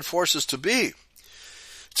 and land forces to be.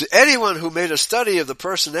 To anyone who made a study of the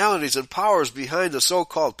personalities and powers behind the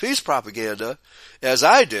so-called peace propaganda, as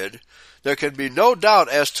I did, there can be no doubt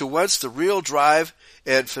as to whence the real drive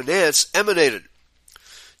and finance emanated.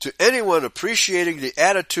 To anyone appreciating the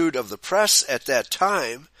attitude of the press at that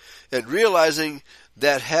time and realizing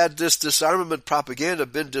that had this disarmament propaganda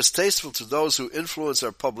been distasteful to those who influence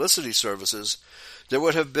our publicity services, there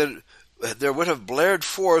would have blared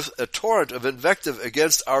forth a torrent of invective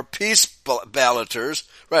against our peace balloters,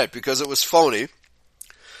 right, because it was phony.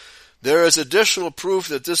 There is additional proof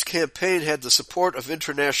that this campaign had the support of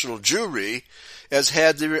international Jewry, as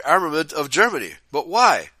had the rearmament of Germany. But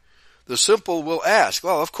why? The simple will ask.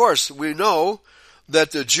 Well, of course, we know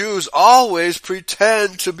that the Jews always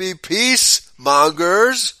pretend to be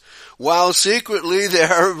peacemongers while secretly they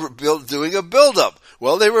are doing a build-up.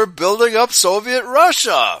 Well, they were building up Soviet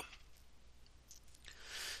Russia.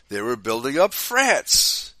 They were building up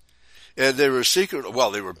France. And they were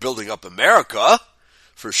they were building up America,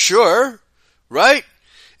 for sure, right?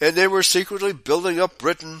 And they were secretly building up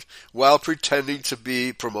Britain while pretending to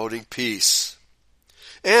be promoting peace.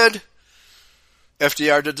 And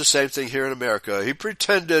FDR did the same thing here in America. He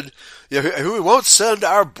pretended, we won't send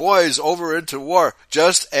our boys over into war,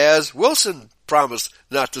 just as Wilson promised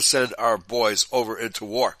not to send our boys over into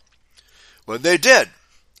war. When they did,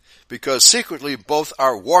 because secretly both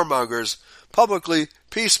are warmongers, publicly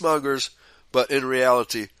peacemongers, but in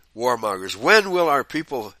reality warmongers. When will our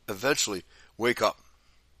people eventually wake up?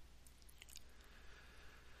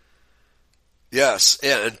 Yes,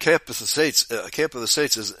 and Camp of the Saints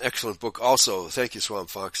is an excellent book also. Thank you, Swamp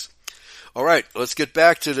Fox. All right, let's get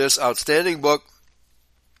back to this outstanding book,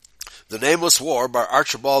 The Nameless War by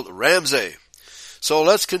Archibald Ramsay. So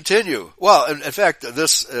let's continue. Well, in fact,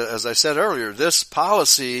 this, as I said earlier, this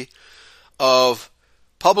policy of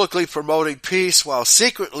publicly promoting peace while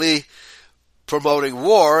secretly promoting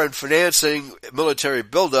war and financing military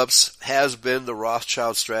buildups has been the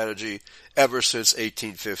Rothschild strategy ever since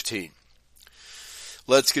 1815.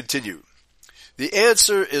 Let's continue. The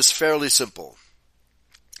answer is fairly simple.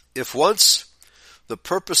 If once the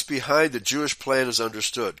purpose behind the Jewish plan is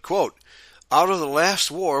understood, quote, out of the last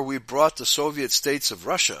war we brought the Soviet states of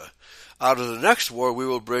Russia. Out of the next war we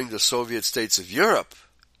will bring the Soviet states of Europe,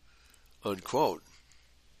 unquote,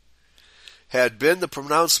 had been the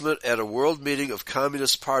pronouncement at a world meeting of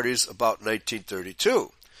communist parties about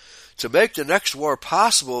 1932. To make the next war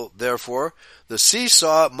possible, therefore, the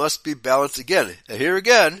seesaw must be balanced again. And here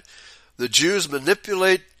again, the Jews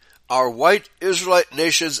manipulate our white Israelite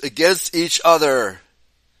nations against each other.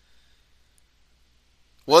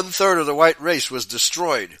 1/3 of the white race was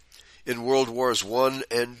destroyed in World Wars I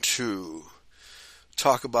and II.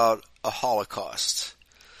 Talk about a Holocaust.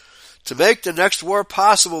 To make the next war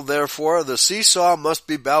possible, therefore, the seesaw must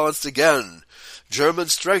be balanced again. German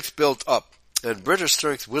strength built up and British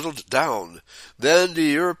strength whittled down. Then the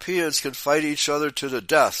Europeans can fight each other to the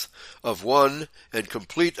death of one and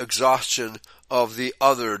complete exhaustion of the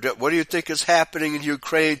other. What do you think is happening in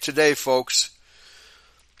Ukraine today, folks?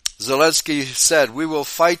 Zelensky said, we will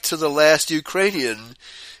fight to the last Ukrainian,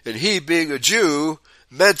 and he, being a Jew,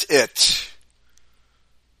 meant it.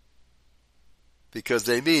 Because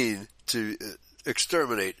they mean to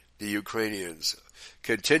exterminate the Ukrainians.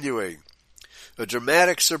 Continuing. A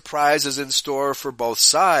dramatic surprise is in store for both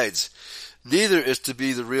sides. Neither is to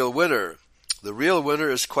be the real winner. The real winner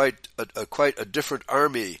is quite a different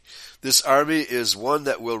army. This army is one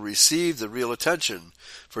that will receive the real attention.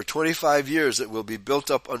 For 25 years it will be built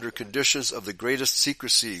up under conditions of the greatest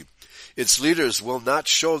secrecy. Its leaders will not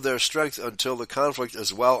show their strength until the conflict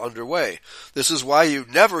is well underway. This is why you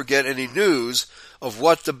never get any news of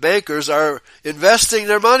what the bankers are investing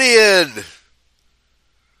their money in.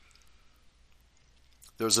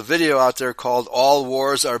 There's a video out there called All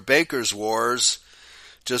Wars Are Bankers' Wars.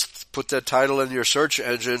 Just put that title in your search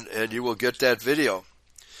engine and you will get that video.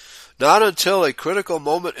 Not until a critical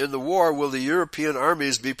moment in the war will the European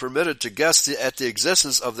armies be permitted to guess at the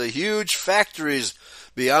existence of the huge factories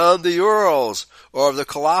beyond the Urals, or of the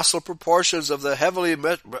colossal proportions of the heavily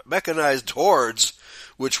mechanized hordes,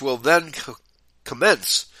 which will then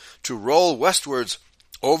commence to roll westwards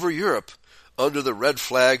over Europe under the red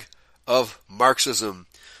flag of Marxism.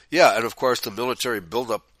 Yeah, and of course the military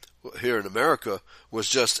buildup here in America was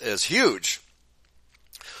just as huge.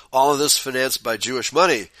 All of this financed by Jewish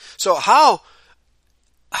money. So how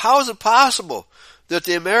is it possible that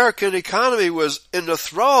the American economy was in the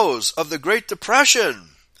throes of the Great Depression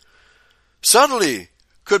suddenly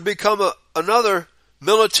could become another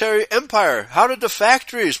military empire? How did the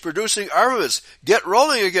factories producing armaments get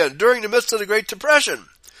rolling again during the midst of the Great Depression?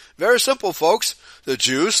 Very simple, folks. The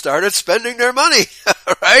Jews started spending their money,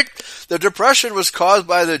 right? The Depression was caused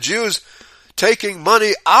by the Jews taking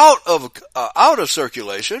money out of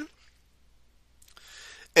circulation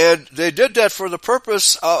And they did that for the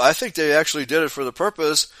purpose, I think they actually did it for the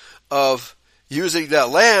purpose of using that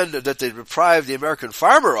land that they deprived the American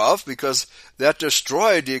farmer of, because that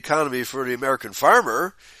destroyed the economy for the American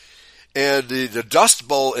farmer. And the Dust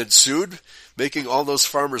Bowl ensued, making all those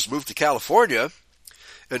farmers move to California.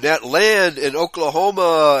 And that land in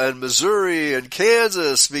Oklahoma and Missouri and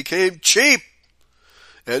Kansas became cheap.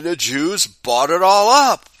 And the Jews bought it all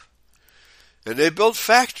up. And they built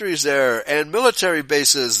factories there and military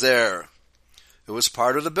bases there. It was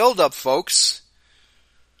part of the buildup, folks.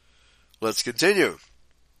 Let's continue.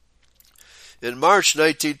 In March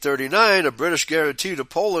 1939, a British guarantee to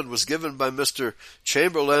Poland was given by Mr.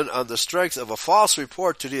 Chamberlain on the strength of a false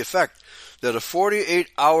report to the effect that a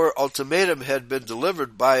 48-hour ultimatum had been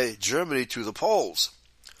delivered by Germany to the Poles.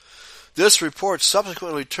 This report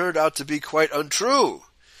subsequently turned out to be quite untrue.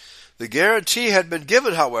 The guarantee had been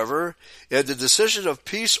given, however, and the decision of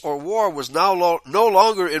peace or war was now no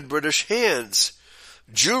longer in British hands.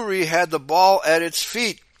 Jewry had the ball at its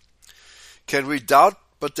feet. Can we doubt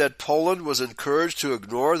but that Poland was encouraged to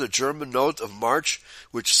ignore the German note of March,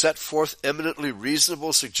 which set forth eminently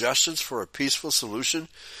reasonable suggestions for a peaceful solution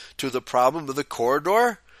to the problem of the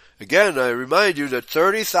corridor? Again, I remind you that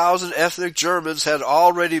 30,000 ethnic Germans had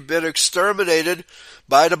already been exterminated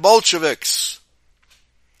by the Bolsheviks.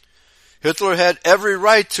 Hitler had every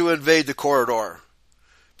right to invade the corridor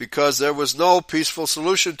because there was no peaceful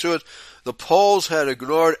solution to it. The Poles had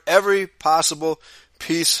ignored every possible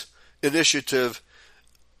peace initiative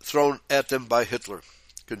thrown at them by Hitler.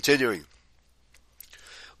 Continuing.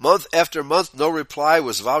 Month after month, no reply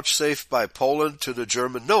was vouchsafed by Poland to the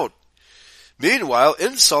German note. Meanwhile,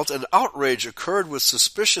 insult and outrage occurred with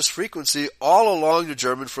suspicious frequency all along the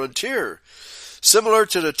German frontier, similar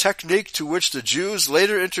to the technique to which the Jews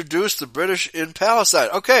later introduced the British in Palestine.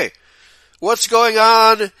 Okay, what's going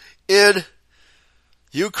on in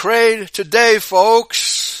Ukraine today,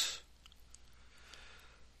 folks?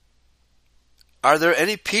 Are there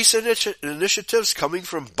any peace initiatives coming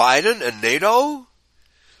from Biden and NATO?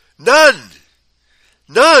 None.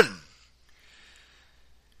 None.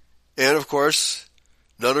 And of course,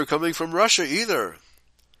 none are coming from Russia either,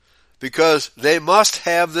 because they must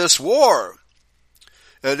have this war.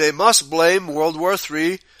 And they must blame World War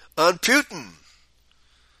III on Putin.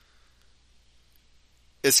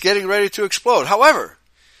 It's getting ready to explode. However,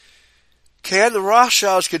 can the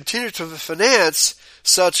Rothschilds continue to finance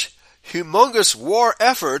such humongous war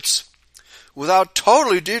efforts without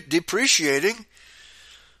totally depreciating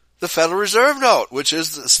the Federal Reserve note, which is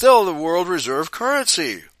still the world reserve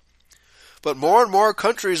currency? But more and more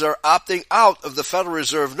countries are opting out of the Federal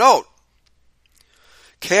Reserve note.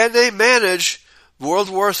 Can they manage World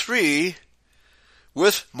War III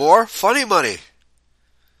with more funny money?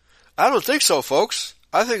 I don't think so, folks.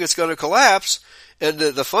 I think it's going to collapse, and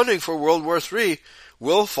the funding for World War III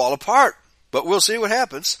will fall apart. But we'll see what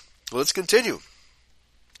happens. Let's continue.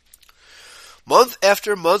 Month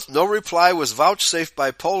after month, no reply was vouchsafed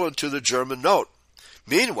by Poland to the German note.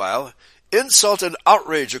 Meanwhile, insult and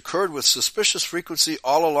outrage occurred with suspicious frequency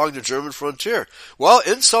all along the German frontier. Well,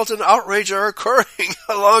 insult and outrage are occurring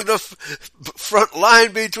along the front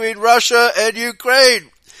line between Russia and Ukraine.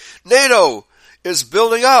 NATO is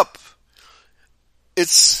building up.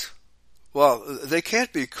 They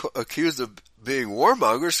can't be accused of being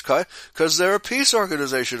warmongers because they're a peace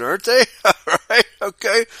organization, aren't they? Right?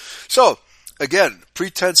 Okay. So, again,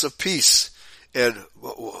 pretense of peace and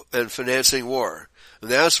financing war. And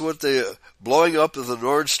that's what the blowing up of the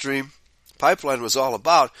Nord Stream pipeline was all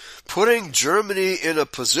about. Putting Germany in a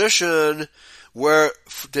position where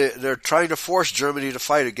they're trying to force Germany to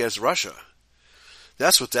fight against Russia.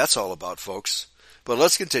 That's what that's all about, folks. But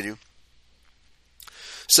let's continue.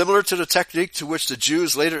 Similar to the technique to which the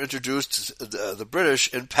Jews later introduced the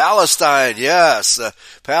British in Palestine. Yes,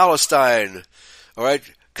 Palestine. All right,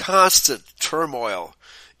 constant turmoil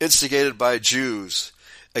instigated by Jews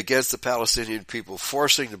against the Palestinian people,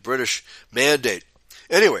 forcing the British mandate.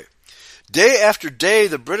 Anyway, day after day,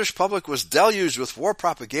 the British public was deluged with war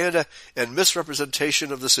propaganda and misrepresentation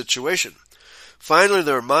of the situation. Finally,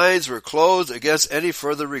 their minds were closed against any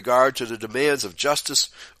further regard to the demands of justice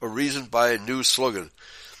or reason by a new slogan.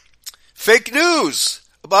 Fake news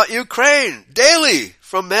about Ukraine daily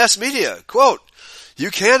from mass media. Quote,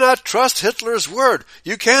 "You cannot trust Hitler's word.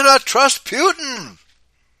 You cannot trust Putin."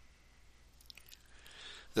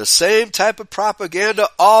 The same type of propaganda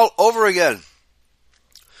all over again.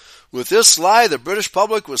 With this lie, the British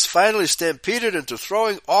public was finally stampeded into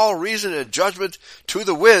throwing all reason and judgment to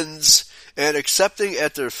the winds and accepting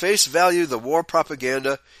at their face value the war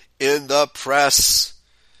propaganda in the press.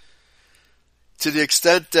 To the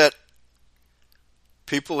extent that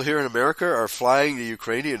people here in America are flying the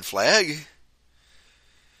Ukrainian flag?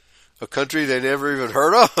 A country they never even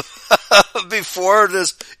heard of before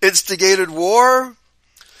this instigated war?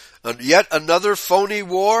 And yet another phony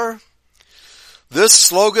war? This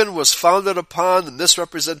slogan was founded upon the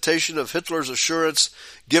misrepresentation of Hitler's assurance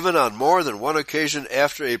given on more than one occasion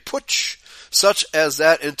after a putsch, such as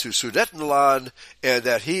that into Sudetenland, and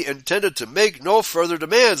that he intended to make no further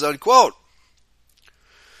demands, unquote.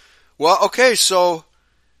 Well, okay, so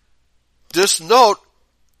this note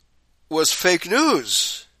was fake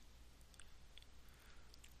news.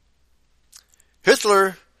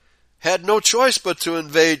 Hitler had no choice but to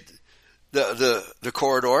invade the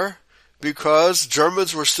corridor because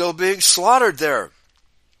Germans were still being slaughtered there.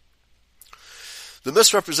 The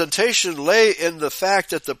misrepresentation lay in the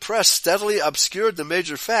fact that the press steadily obscured the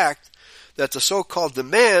major fact that the so-called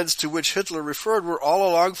demands to which Hitler referred were all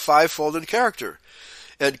along fivefold in character,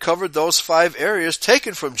 and covered those 5 areas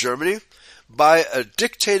taken from Germany by a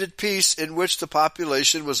dictated peace in which the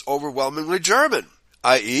population was overwhelmingly German,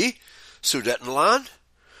 i.e., Sudetenland,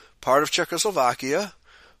 part of Czechoslovakia,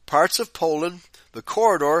 parts of Poland, the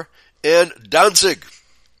corridor, and Danzig.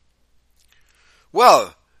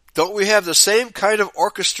 Well, don't we have the same kind of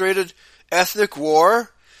orchestrated ethnic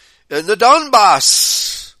war in the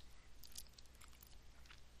Donbass?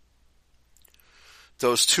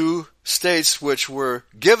 Those 2 states which were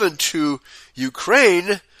given to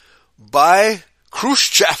Ukraine by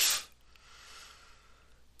Khrushchev.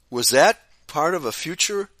 Was that part of a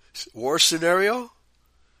future war scenario?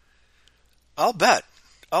 I'll bet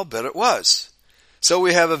it was. So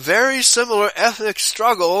we have a very similar ethnic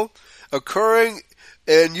struggle occurring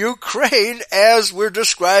in Ukraine as we're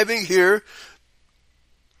describing here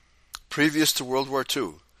previous to World War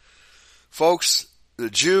II. Folks, the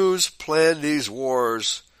Jews planned these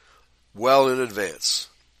wars well in advance.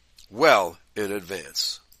 Well in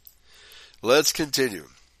advance. Let's continue.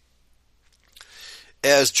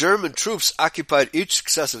 As German troops occupied each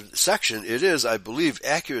successive section, it is, I believe,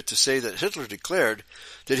 accurate to say that Hitler declared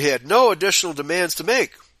that he had no additional demands to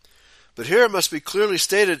make. But here it must be clearly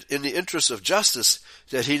stated in the interest of justice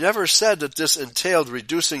that he never said that this entailed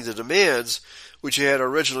reducing the demands which he had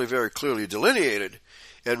originally very clearly delineated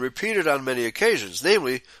and repeated on many occasions,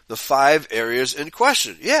 namely the 5 areas in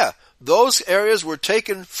question. Yeah, those areas were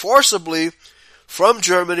taken forcibly from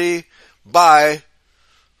Germany by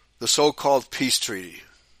the so-called peace treaty,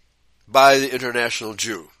 by the international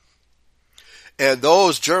Jew. And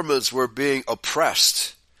those Germans were being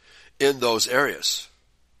oppressed in those areas.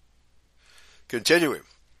 Continuing.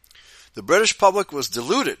 The British public was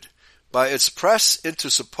deluded by its press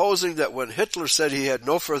into supposing that when Hitler said he had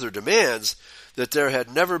no further demands, that there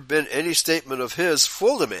had never been any statement of his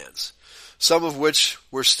full demands, some of which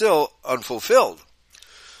were still unfulfilled.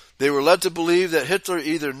 They were led to believe that Hitler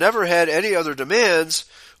either never had any other demands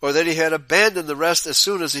or that he had abandoned the rest as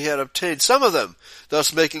soon as he had obtained some of them,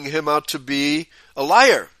 thus making him out to be a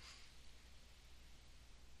liar.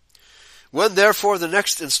 When, therefore, the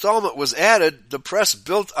next installment was added, the press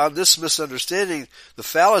built on this misunderstanding the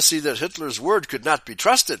fallacy that Hitler's word could not be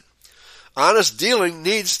trusted. Honest dealing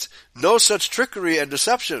needs no such trickery and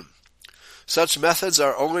deception. Such methods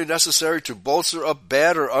are only necessary to bolster up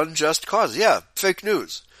bad or unjust causes. Yeah, fake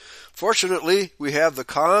news. Fortunately, we have the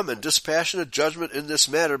calm and dispassionate judgment in this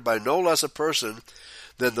matter by no less a person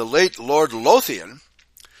than the late Lord Lothian,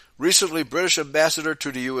 recently British ambassador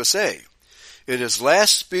to the USA. In his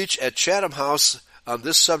last speech at Chatham House on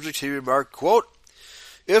this subject, he remarked, quote,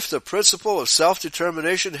 "If the principle of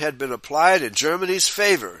self-determination had been applied in Germany's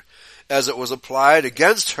favor, as it was applied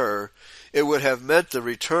against her, it would have meant the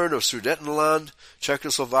return of Sudetenland,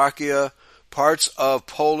 Czechoslovakia, parts of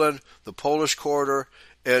Poland, the Polish corridor,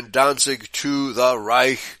 and Danzig to the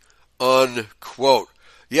Reich," unquote.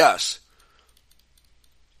 Yes,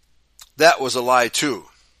 that was a lie too.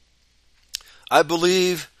 I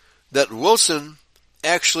believe that Wilson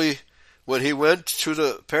actually, when he went to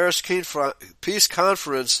the Paris Peace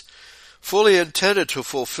Conference, fully intended to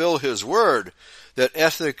fulfill his word that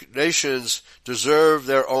ethnic nations deserve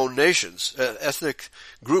their own nations. Ethnic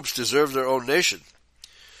groups deserve their own nation.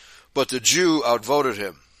 But the Jew outvoted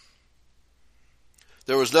him.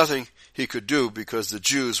 There was nothing he could do because the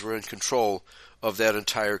Jews were in control of that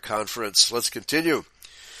entire conference. Let's continue.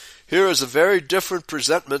 Here is a very different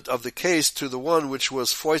presentment of the case to the one which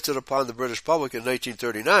was foisted upon the British public in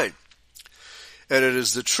 1939. And it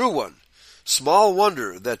is the true one. Small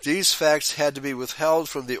wonder that these facts had to be withheld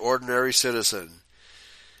from the ordinary citizen.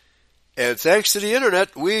 And thanks to the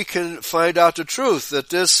internet, we can find out the truth that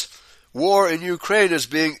this war in Ukraine is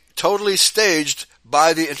being totally staged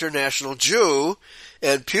by the international Jew,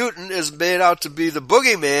 And Putin is made out to be the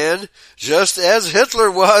boogeyman, just as Hitler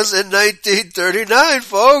was in 1939,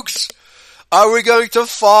 folks. Are we going to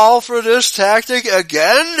fall for this tactic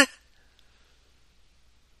again?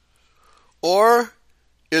 Or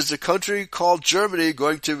is the country called Germany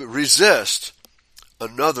going to resist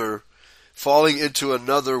falling into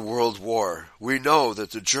another world war? We know that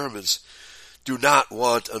the Germans do not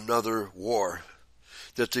want another war,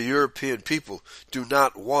 that the European people do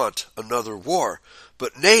not want another war.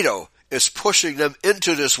 But NATO is pushing them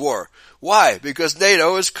into this war. Why? Because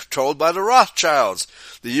NATO is controlled by the Rothschilds.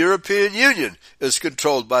 The European Union is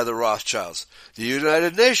controlled by the Rothschilds. The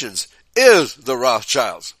United Nations is the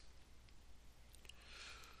Rothschilds.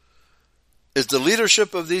 Is the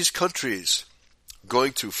leadership of these countries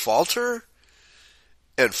going to falter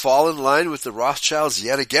and fall in line with the Rothschilds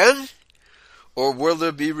yet again? Or will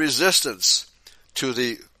there be resistance to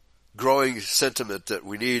the growing sentiment that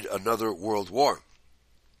we need another world war?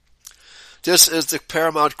 This is the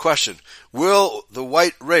paramount question. Will the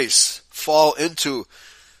white race fall into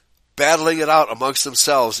battling it out amongst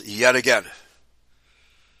themselves yet again?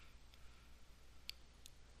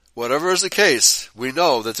 Whatever is the case, we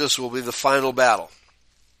know that this will be the final battle.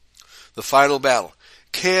 The final battle.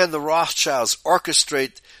 Can the Rothschilds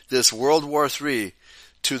orchestrate this World War III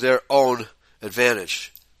to their own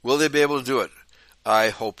advantage? Will they be able to do it? I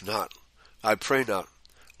hope not. I pray not.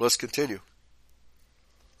 Let's continue.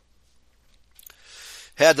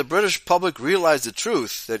 Had the British public realized the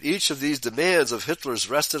truth that each of these demands of Hitler's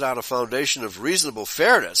rested on a foundation of reasonable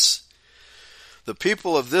fairness, the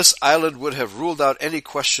people of this island would have ruled out any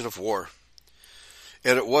question of war.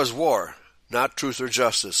 And it was war, not truth or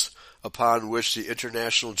justice, upon which the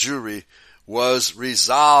international jury was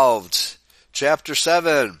resolved. Chapter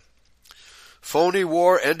 7. Phony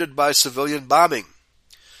war ended by civilian bombing.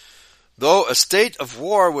 Though a state of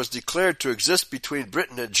war was declared to exist between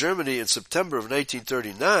Britain and Germany in September of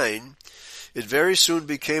 1939, it very soon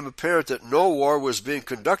became apparent that no war was being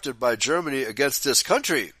conducted by Germany against this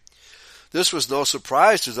country. This was no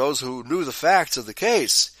surprise to those who knew the facts of the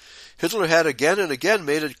case. Hitler had again and again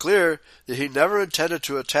made it clear that he never intended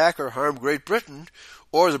to attack or harm Great Britain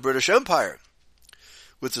or the British Empire.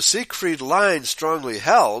 With the Siegfried Line strongly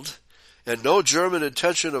held, and no German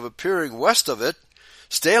intention of appearing west of it,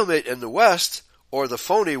 stalemate in the West, or the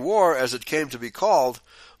phony war as it came to be called,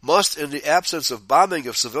 must, in the absence of bombing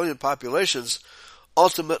of civilian populations,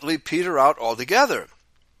 ultimately peter out altogether.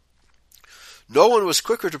 No one was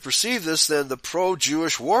quicker to perceive this than the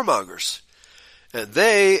pro-Jewish warmongers, and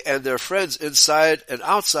they and their friends inside and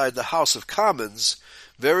outside the House of Commons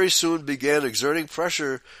very soon began exerting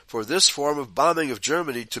pressure for this form of bombing of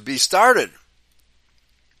Germany to be started.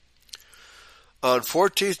 On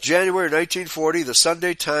 14th January 1940, the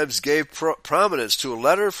Sunday Times gave prominence to a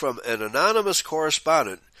letter from an anonymous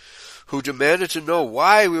correspondent who demanded to know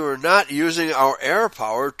why we were not using our air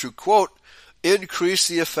power to, quote, increase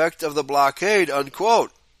the effect of the blockade,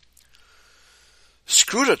 unquote.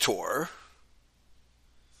 Scrutator,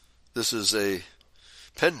 this is a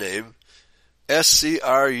pen name,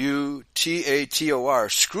 Scrutator,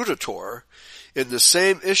 Scrutator, in the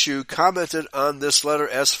same issue commented on this letter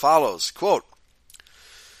as follows, quote,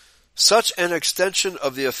 such an extension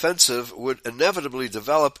of the offensive would inevitably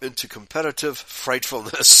develop into competitive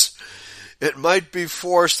frightfulness. It might be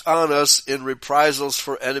forced on us in reprisals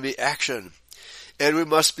for enemy action, and we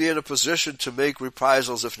must be in a position to make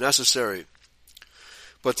reprisals if necessary.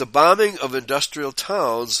 But the bombing of industrial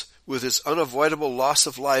towns, with its unavoidable loss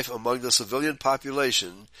of life among the civilian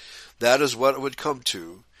population, that is what it would come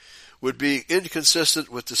to, would be inconsistent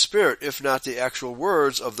with the spirit, if not the actual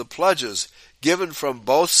words, of the pledges given from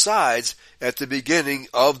both sides at the beginning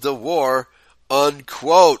of the war,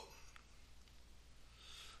 unquote.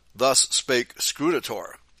 Thus spake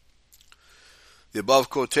Scrutator. The above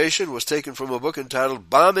quotation was taken from a book entitled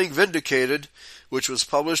Bombing Vindicated, which was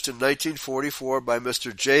published in 1944 by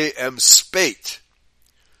Mr. J. M. Spate,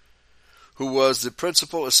 who was the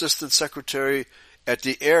principal assistant secretary at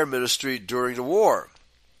the Air Ministry during the war.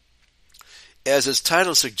 As its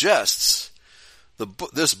title suggests,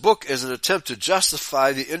 this book is an attempt to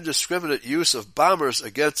justify the indiscriminate use of bombers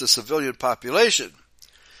against the civilian population.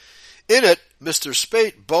 In it, Mr.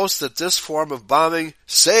 Spate boasts that this form of bombing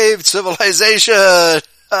saved civilization.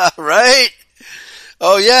 Right?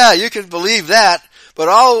 Oh yeah, you can believe that. But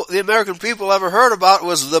all the American people ever heard about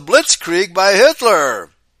was the Blitzkrieg by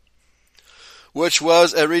Hitler, which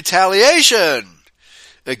was a retaliation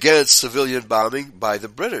against civilian bombing by the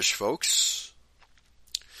British, folks,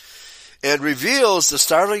 and reveals the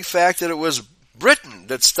startling fact that it was Britain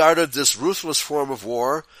that started this ruthless form of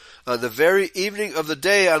war on the very evening of the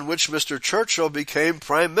day on which Mr. Churchill became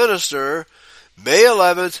Prime Minister, May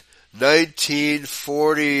 11th,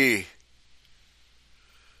 1940.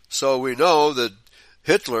 So we know that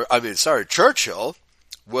Churchill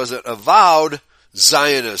was an avowed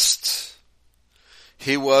Zionist.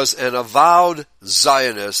 He was an avowed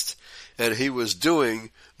Zionist, and he was doing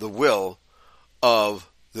the will of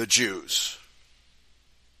the Jews.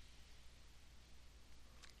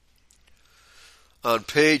 On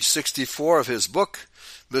page 64 of his book,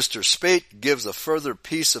 Mr. Spate gives a further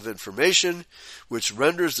piece of information which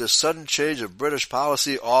renders this sudden change of British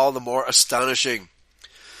policy all the more astonishing.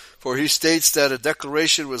 For he states that a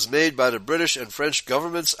declaration was made by the British and French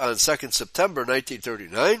governments on 2nd September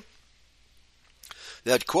 1939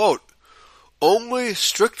 that, quote, only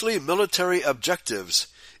strictly military objectives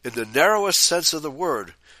in the narrowest sense of the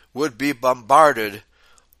word would be bombarded,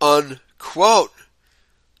 unquote.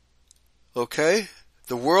 Okay?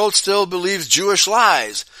 The world still believes Jewish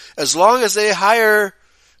lies. As long as they hire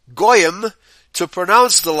Goyim to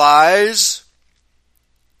pronounce the lies,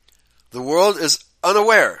 the world is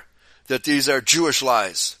unaware that these are Jewish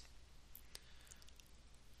lies.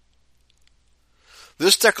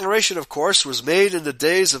 This declaration, of course, was made in the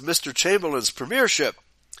days of Mr. Chamberlain's premiership,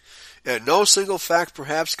 and no single fact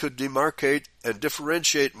perhaps could demarcate and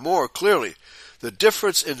differentiate more clearly the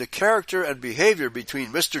difference in the character and behavior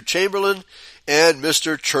between Mr. Chamberlain and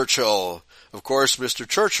Mr. Churchill. Of course, Mr.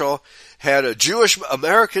 Churchill had a Jewish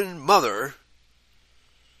American mother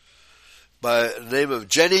by the name of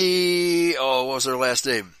Jenny, what was her last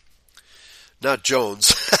name? Not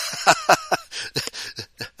Jones.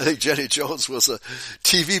 I think Jenny Jones was a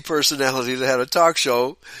TV personality that had a talk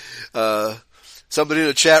show. Somebody in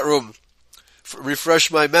the chat room, refresh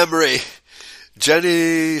my memory.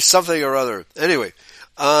 Jenny something or other. Anyway,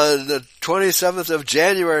 on the 27th of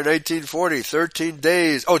January 1940, 13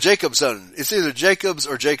 days. Oh, Jacobson. It's either Jacobs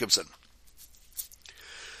or Jacobson.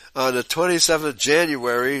 On the 27th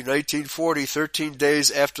January 1940, 13 days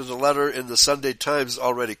after the letter in the Sunday Times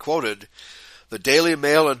already quoted, the Daily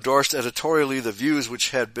Mail endorsed editorially the views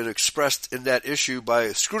which had been expressed in that issue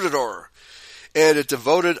by Scrutador, and it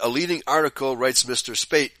devoted a leading article, writes Mr.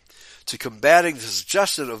 Spate, to combating the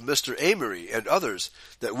suggestion of Mr. Amory and others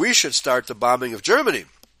that we should start the bombing of Germany.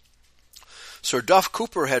 Sir Duff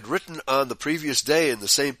Cooper had written on the previous day in the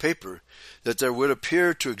same paper that there would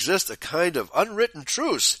appear to exist a kind of unwritten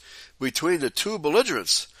truce between the two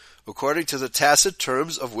belligerents, according to the tacit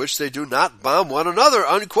terms of which they do not bomb one another,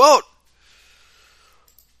 unquote.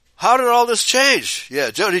 How did all this change? Yeah,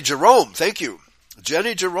 Jenny Jerome, thank you.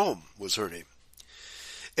 Jenny Jerome was her name.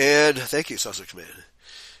 And thank you, Sussex Man.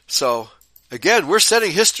 So, again, we're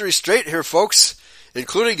setting history straight here, folks,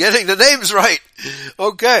 including getting the names right.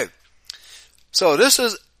 Okay. So this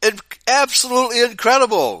is absolutely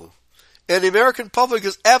incredible. And the American public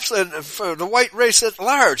is absolutely, and the white race at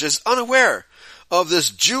large is unaware of this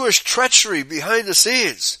Jewish treachery behind the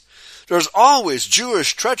scenes. There's always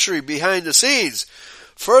Jewish treachery behind the scenes,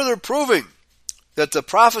 further proving that the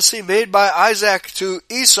prophecy made by Isaac to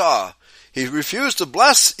Esau, he refused to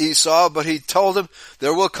bless Esau, but he told him,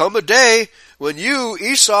 there will come a day when you,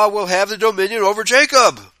 Esau, will have the dominion over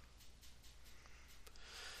Jacob.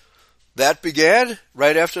 That began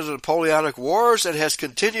right after the Napoleonic Wars and has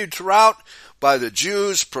continued throughout by the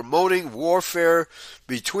Jews promoting warfare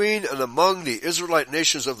between and among the Israelite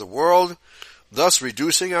nations of the world, thus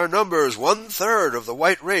reducing our numbers 1/3 of the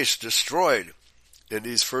white race destroyed in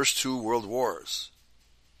these first two world wars.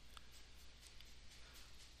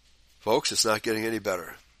 Folks, it's not getting any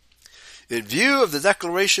better. In view of the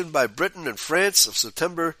declaration by Britain and France of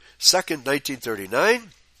September 2nd,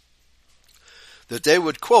 1939, that they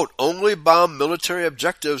would, quote, only bomb military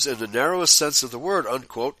objectives in the narrowest sense of the word,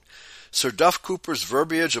 unquote, Sir Duff Cooper's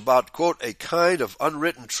verbiage about, quote, a kind of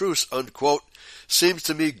unwritten truce, unquote, seems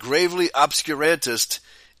to me gravely obscurantist,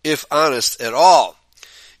 if honest at all.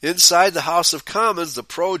 Inside the House of Commons, the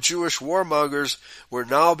pro-Jewish warmongers were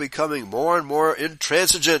now becoming more and more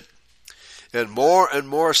intransigent and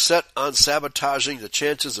more set on sabotaging the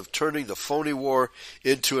chances of turning the phony war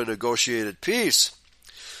into a negotiated peace.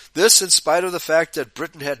 This in spite of the fact that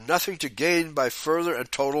Britain had nothing to gain by further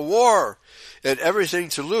and total war, and everything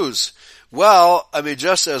to lose. Well,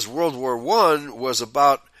 just as World War I was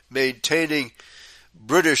about maintaining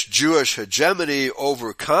British Jewish hegemony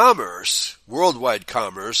over commerce, worldwide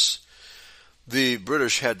commerce, the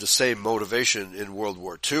British had the same motivation in World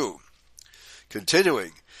War II.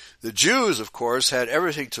 Continuing, The Jews, of course, had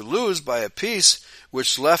everything to lose by a peace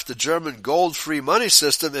which left the German gold-free money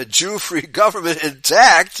system and Jew-free government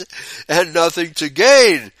intact and nothing to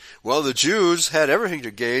gain. Well, the Jews had everything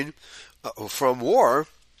to gain from war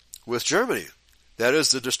with Germany. That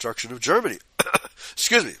is the destruction of Germany.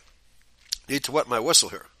 Excuse me. Need to wet my whistle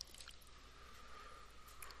here.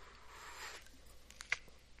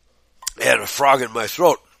 I had a frog in my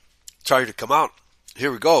throat trying to come out.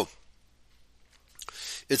 Here we go.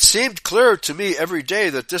 It seemed clear to me every day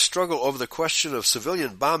that this struggle over the question of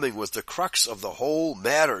civilian bombing was the crux of the whole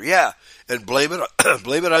matter. Yeah, and blame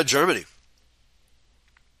it on Germany.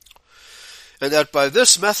 And that by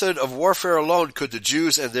this method of warfare alone could the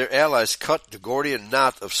Jews and their allies cut the Gordian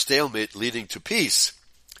knot of stalemate leading to peace,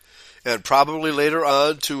 and probably later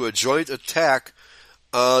on to a joint attack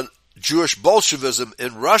on Jewish Bolshevism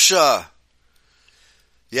in Russia.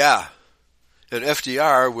 Yeah, and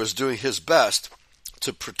FDR was doing his best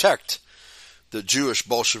to protect the Jewish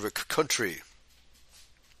Bolshevik country.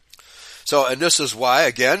 So, and this is why,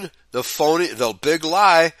 again, the big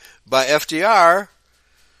lie by FDR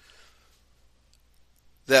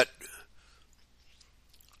that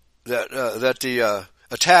the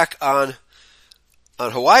attack on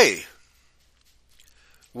Hawaii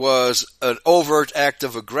was an overt act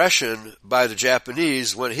of aggression by the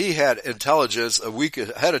Japanese when he had intelligence a week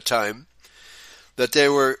ahead of time that they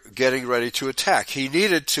were getting ready to attack. He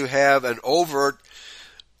needed to have an overt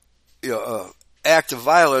act of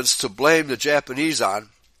violence to blame the Japanese on,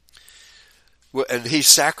 and he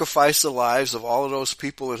sacrificed the lives of all of those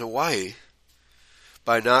people in Hawaii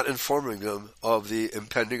by not informing them of the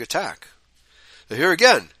impending attack. Now here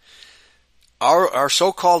again, our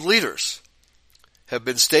so-called leaders have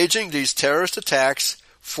been staging these terrorist attacks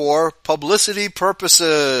for publicity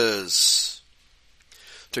purposes,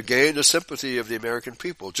 to gain the sympathy of the American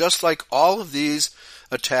people, just like all of these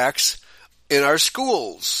attacks in our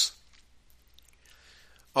schools.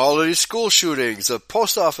 All of these school shootings, the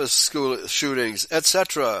post office school shootings,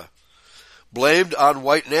 etc., blamed on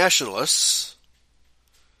white nationalists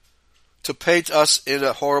to paint us in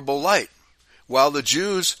a horrible light, while the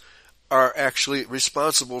Jews are actually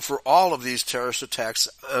responsible for all of these terrorist attacks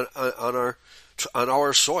on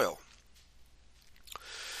our soil,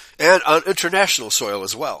 and on international soil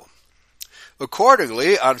as well.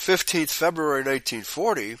 Accordingly, on 15th February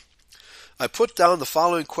 1940, I put down the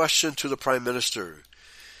following question to the Prime Minister.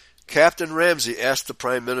 Captain Ramsey asked the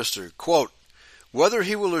Prime Minister, quote, whether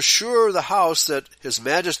he will assure the House that His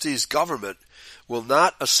Majesty's government will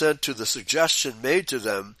not assent to the suggestion made to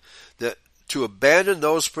them that to abandon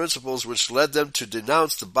those principles which led them to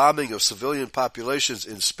denounce the bombing of civilian populations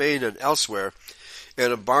in Spain and elsewhere,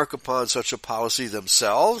 and embark upon such a policy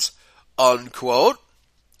themselves, unquote.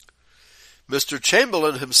 Mr.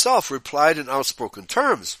 Chamberlain himself replied in outspoken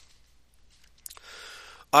terms,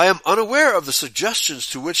 I am unaware of the suggestions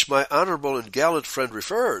to which my honorable and gallant friend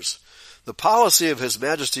refers. The policy of His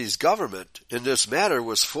Majesty's government in this matter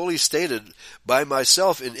was fully stated by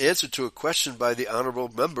myself in answer to a question by the honorable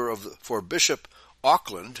member for Bishop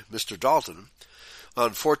Auckland, Mr. Dalton,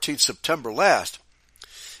 on 14th September last.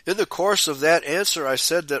 In the course of that answer I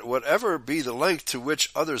said that whatever be the length to which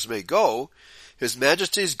others may go, His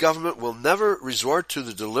Majesty's government will never resort to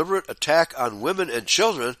the deliberate attack on women and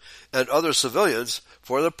children and other civilians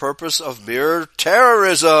for the purpose of mere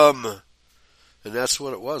terrorism. And that's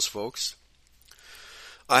what it was, folks.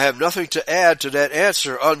 I have nothing to add to that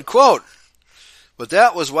answer, unquote. But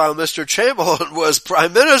that was while Mr. Chamberlain was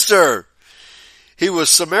Prime Minister. He was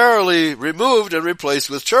summarily removed and replaced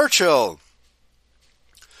with Churchill.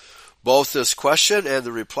 Both this question and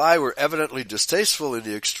the reply were evidently distasteful in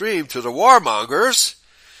the extreme to the warmongers,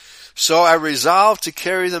 so I resolved to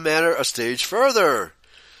carry the matter a stage further.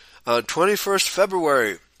 On 21st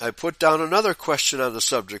February, I put down another question on the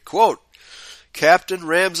subject, quote, Captain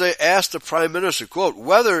Ramsey asked the Prime Minister, quote,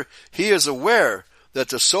 whether he is aware that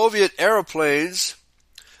the Soviet aeroplanes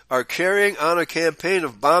are carrying on a campaign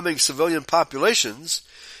of bombing civilian populations,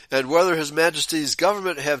 and whether His Majesty's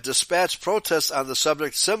government have dispatched protests on the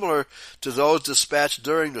subject similar to those dispatched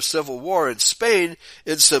during the Civil War in Spain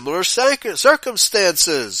in similar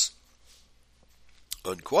circumstances.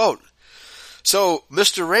 Unquote. So,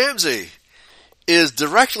 Mr. Ramsey is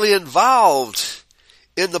directly involved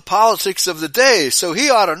in the politics of the day, so he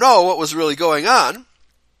ought to know what was really going on.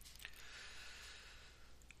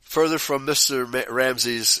 Further from Mr.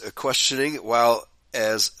 Ramsey's questioning while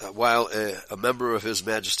a member of His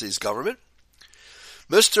Majesty's government,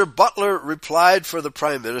 Mr. Butler replied for the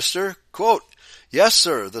Prime Minister, quote, yes,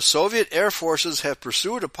 sir, the Soviet air forces have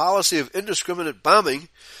pursued a policy of indiscriminate bombing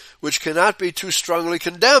which cannot be too strongly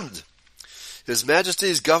condemned. His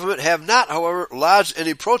Majesty's government have not, however, lodged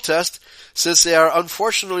any protest, since there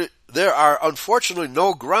are unfortunately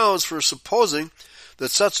no grounds for supposing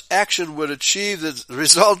that such action would achieve the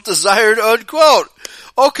result desired, unquote.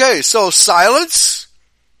 Okay, so silence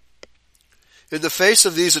in the face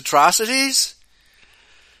of these atrocities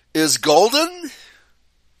is golden,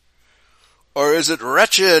 or is it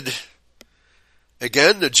wretched?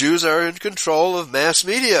 Again, the Jews are in control of mass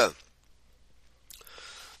media.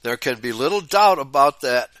 There can be little doubt about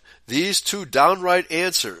that. These two downright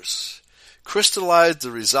answers crystallize the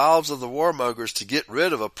resolves of the warmongers to get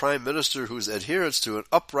rid of a prime minister whose adherence to an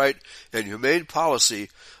upright and humane policy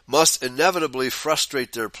must inevitably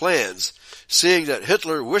frustrate their plans, seeing that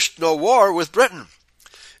Hitler wished no war with Britain,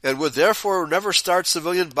 and would therefore never start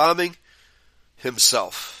civilian bombing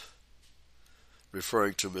himself.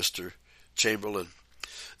 Referring to Mr. Chamberlain.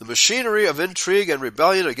 The machinery of intrigue and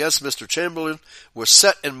rebellion against Mr. Chamberlain was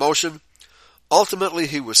set in motion. Ultimately,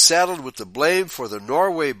 he was saddled with the blame for the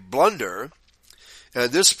Norway blunder,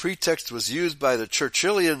 and this pretext was used by the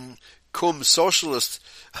Churchillian cum socialist,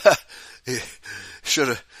 I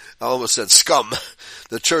almost said scum,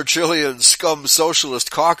 the Churchillian scum socialist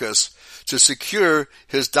caucus to secure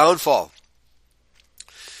his downfall.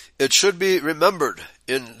 It should be remembered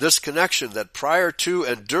in this connection that prior to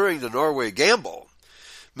and during the Norway gamble,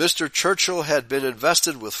 Mr. Churchill had been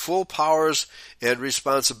invested with full powers and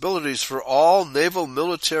responsibilities for all naval,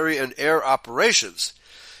 military, and air operations,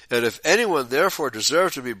 and if anyone therefore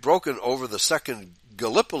deserved to be broken over the second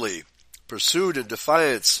Gallipoli, pursued in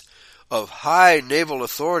defiance of high naval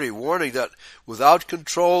authority, warning that without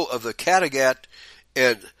control of the Kattegat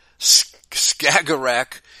and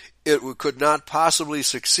Skagerrak, it could not possibly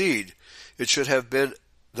succeed, it should have been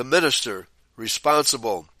the minister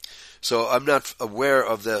responsible. So I'm not aware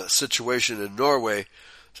of the situation in Norway,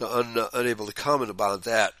 so I'm unable to comment about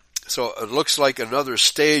that. So it looks like another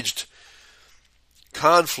staged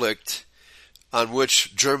conflict on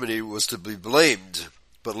which Germany was to be blamed.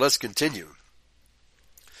 But let's continue.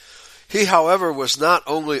 He, however, was not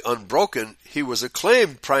only unbroken, he was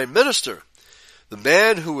acclaimed prime minister. The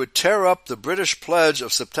man who would tear up the British pledge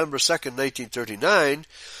of September 2nd, 1939,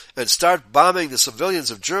 and start bombing the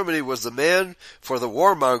civilians of Germany was the man for the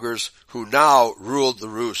warmongers who now ruled the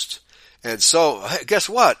roost. And so, guess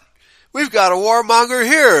what? We've got a warmonger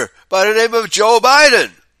here by the name of Joe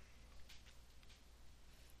Biden.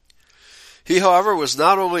 He, however, was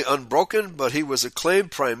not only unbroken, but he was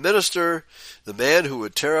acclaimed prime minister, the man who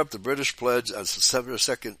would tear up the British pledge on September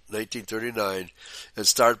 2nd, 1939, and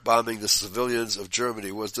start bombing the civilians of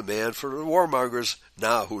Germany was the man for the warmongers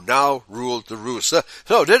who now ruled the roost.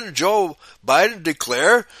 So didn't Joe Biden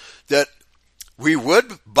declare that we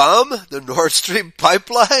would bomb the Nord Stream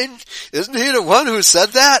pipeline? Isn't he the one who said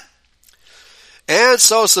that? And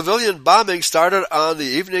so civilian bombing started on the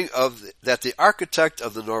evening that the architect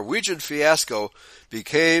of the Norwegian fiasco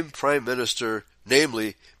became prime minister,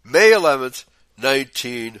 namely May 11th,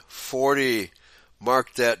 1940.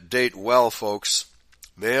 Mark that date well, folks.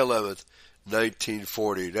 May 11th,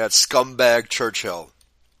 1940. That scumbag Churchill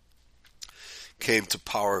came to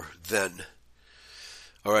power then.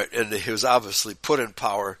 All right, and he was obviously put in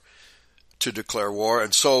power to declare war,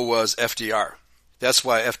 and so was FDR. That's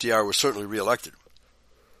why FDR was certainly reelected.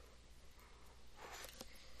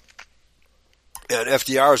 And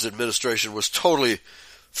FDR's administration was totally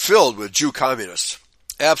filled with Jew communists.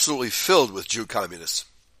 Absolutely filled with Jew communists.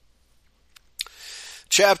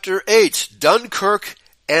 Chapter 8, Dunkirk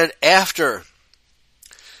and After.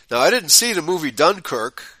 Now, I didn't see the movie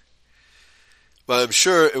Dunkirk, but I'm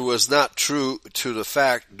sure it was not true to the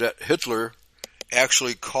fact that Hitler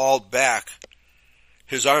actually called back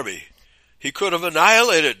his army. He could have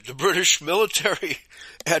annihilated the British military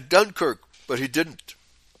at Dunkirk, but he didn't.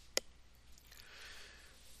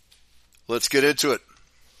 Let's get into it.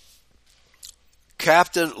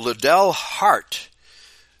 Captain Liddell Hart,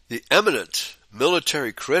 the eminent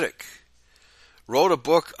military critic, wrote a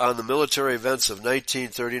book on the military events of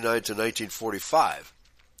 1939 to 1945,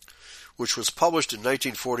 which was published in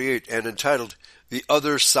 1948 and entitled The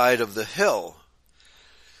Other Side of the Hill.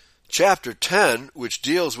 Chapter 10, which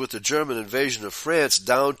deals with the German invasion of France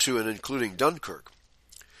down to and including Dunkirk,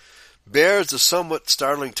 bears the somewhat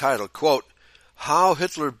startling title, quote, How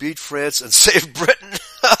Hitler Beat France and Saved Britain.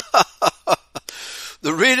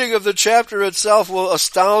 The reading of the chapter itself will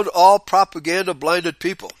astound all propaganda-blinded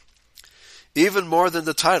people, even more than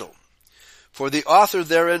the title. For the author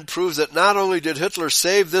therein proves that not only did Hitler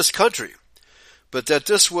save this country, but that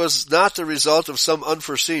this was not the result of some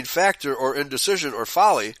unforeseen factor or indecision or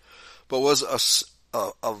folly, but was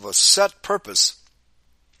of a set purpose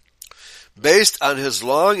based on his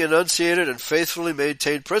long enunciated and faithfully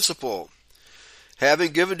maintained principle.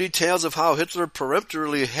 Having given details of how Hitler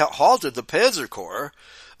peremptorily halted the Panzer Corps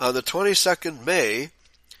on the 22nd May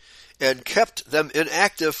and kept them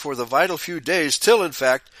inactive for the vital few days till, in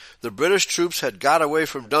fact, the British troops had got away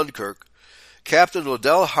from Dunkirk, Captain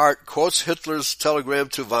Liddell Hart quotes Hitler's telegram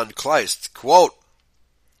to von Kleist, quote,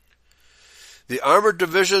 "The armored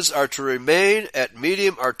divisions are to remain at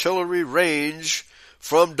medium artillery range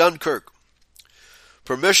from Dunkirk.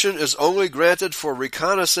 Permission is only granted for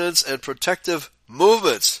reconnaissance and protective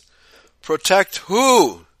movements." Protect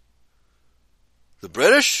who? The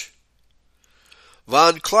British?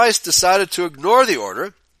 Von Kleist decided to ignore the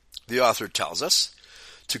order, the author tells us.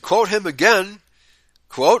 To quote him again,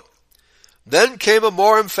 quote, "Then came a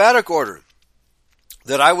more emphatic order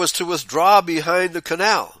that I was to withdraw behind the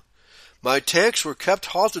canal. My tanks were kept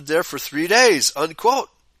halted there for 3 days," unquote.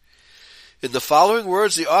 In the following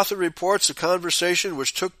words, the author reports a conversation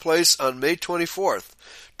which took place on May 24th,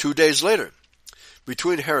 2 days later,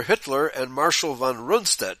 between Herr Hitler and Marshal von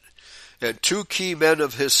Rundstedt and 2 key men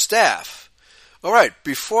of his staff. All right,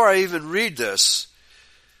 before I even read this,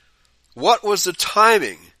 what was the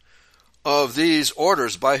timing of these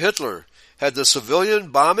orders by Hitler? Had the civilian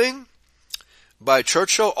bombing by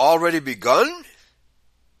Churchill already begun?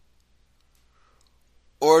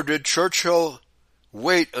 Or did Churchill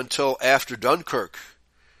wait until after Dunkirk?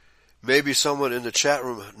 Maybe someone in the chat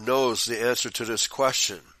room knows the answer to this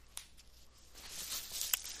question.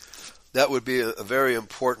 That would be a very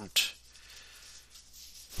important...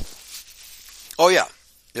 Oh yeah,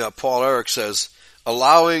 Paul Eric says,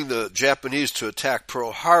 allowing the Japanese to attack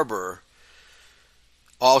Pearl Harbor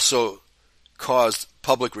also caused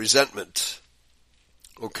public resentment.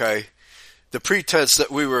 Okay? The pretense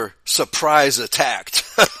that we were surprise attacked,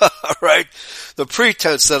 right? The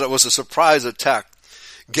pretense that it was a surprise attack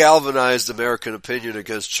galvanized American opinion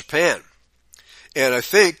against Japan. And I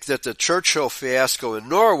think that the Churchill fiasco in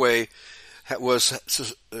Norway was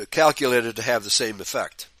calculated to have the same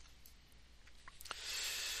effect.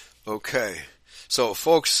 Okay. So,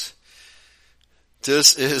 folks,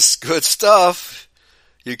 this is good stuff.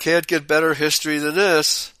 You can't get better history than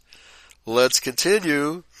this. Let's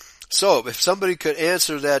continue. So, if somebody could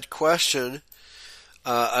answer that question,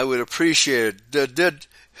 I would appreciate it.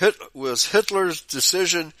 Was Hitler's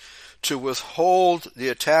decision to withhold the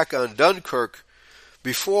attack on Dunkirk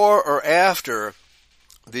before or after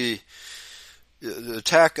the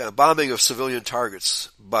attack, bombing of civilian targets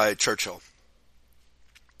by Churchill?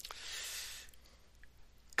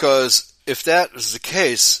 Because if that is the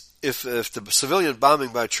case, if the civilian bombing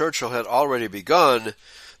by Churchill had already begun,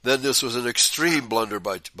 then this was an extreme blunder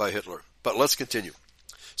by Hitler. But let's continue.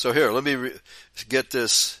 So here, let me get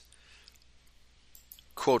this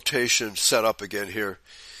quotation set up again here.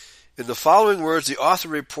 In the following words, the author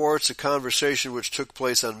reports a conversation which took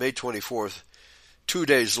place on May 24th, 2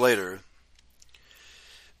 days later,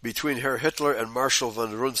 between Herr Hitler and Marshal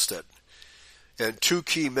von Rundstedt and 2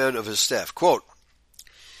 key men of his staff. Quote,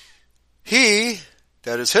 "He,"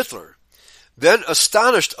 that is Hitler, "then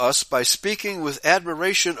astonished us by speaking with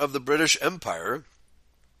admiration of the British Empire,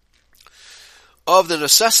 of the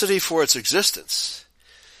necessity for its existence,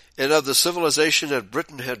 and of the civilization that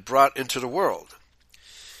Britain had brought into the world.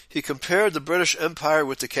 He compared the British Empire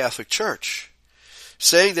with the Catholic Church,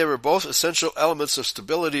 saying they were both essential elements of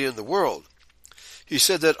stability in the world. He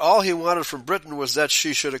said that all he wanted from Britain was that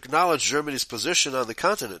she should acknowledge Germany's position on the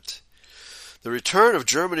continent. The return of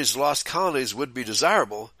Germany's lost colonies would be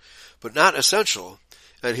desirable, but not essential,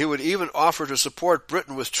 and he would even offer to support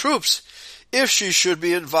Britain with troops if she should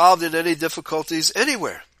be involved in any difficulties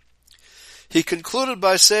anywhere. He concluded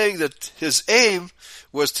by saying that his aim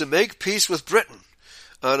was to make peace with Britain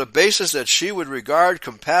on a basis that she would regard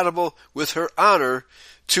compatible with her honor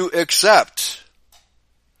to accept."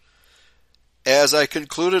 As I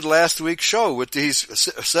concluded last week's show with these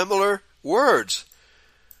similar words,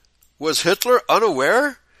 was Hitler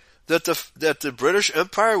unaware that the British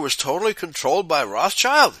Empire was totally controlled by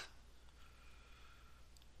Rothschild?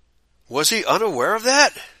 Was he unaware of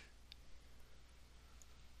that?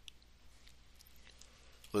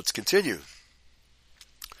 Let's continue.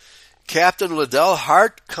 Captain Liddell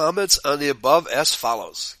Hart comments on the above as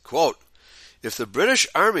follows, quote, "If the British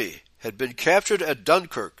Army had been captured at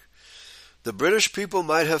Dunkirk, the British people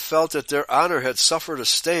might have felt that their honor had suffered a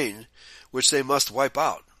stain which they must wipe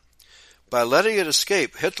out. By letting it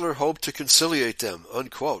escape, Hitler hoped to conciliate them,"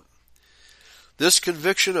 unquote. This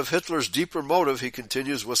conviction of Hitler's deeper motive, he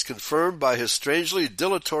continues, was confirmed by his strangely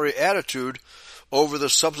dilatory attitude over the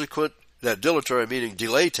subsequent, that dilatory meaning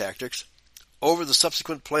delay tactics, over the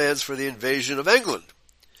subsequent plans for the invasion of England.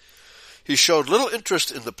 He showed little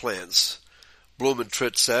interest in the plans,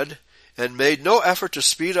 Blumentritt said, and made no effort to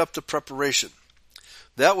speed up the preparation.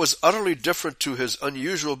 That was utterly different to his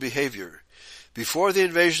unusual behavior. Before the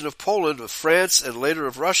invasion of Poland, of France, and later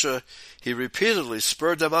of Russia, he repeatedly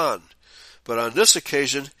spurred them on. But on this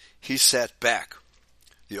occasion, he sat back.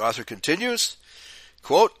 The author continues,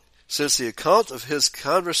 quote, since the account of his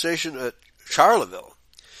conversation at Charleville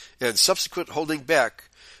and subsequent holding back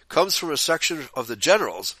comes from a section of the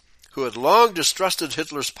generals who had long distrusted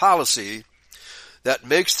Hitler's policy, that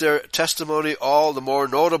makes their testimony all the more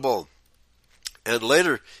notable. And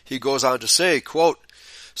later he goes on to say, quote,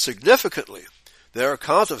 significantly, their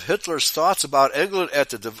account of Hitler's thoughts about England at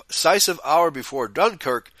the decisive hour before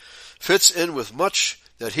Dunkirk fits in with much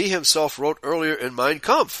that he himself wrote earlier in Mein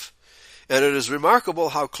Kampf, and it is remarkable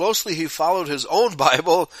how closely he followed his own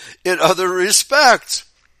Bible in other respects.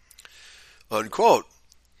 Unquote.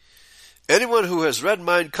 Anyone who has read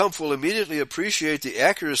Mein Kampf will immediately appreciate the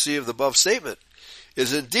accuracy of the above statement. It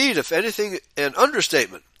is indeed, if anything, an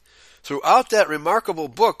understatement. Throughout that remarkable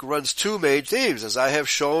book runs two main themes, as I have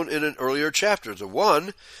shown in an earlier chapter. The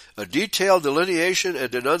one, a detailed delineation and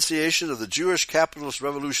denunciation of the Jewish capitalist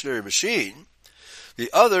revolutionary machine. The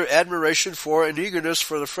other, admiration for and eagerness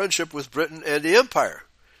for the friendship with Britain and the Empire.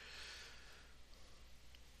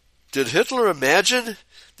 Did Hitler imagine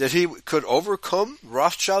that he could overcome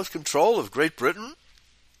Rothschild's control of Great Britain?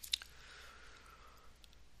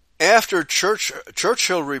 After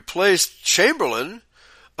Churchill replaced Chamberlain,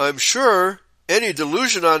 I'm sure any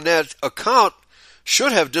delusion on that account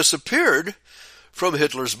should have disappeared from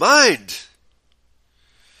Hitler's mind.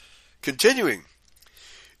 Continuing,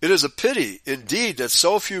 it is a pity, indeed, that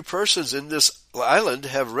so few persons in this island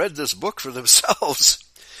have read this book for themselves,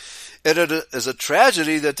 and it is a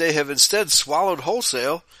tragedy that they have instead swallowed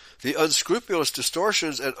wholesale the unscrupulous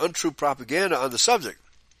distortions and untrue propaganda on the subject,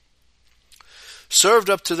 served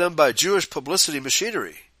up to them by Jewish publicity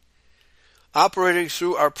machinery, operating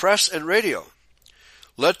through our press and radio.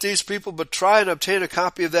 Let these people but try and obtain a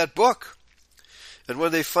copy of that book, and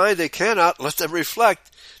when they find they cannot, let them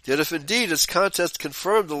reflect that if indeed its contents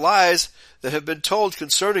confirm the lies that have been told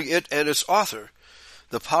concerning it and its author,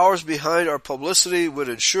 the powers behind our publicity would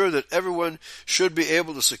ensure that everyone should be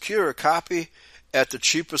able to secure a copy at the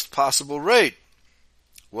cheapest possible rate.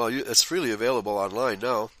 Well, it's freely available online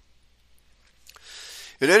now.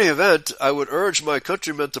 In any event, I would urge my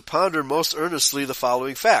countrymen to ponder most earnestly the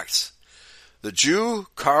following facts. The Jew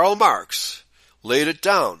Karl Marx laid it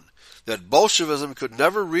down that Bolshevism could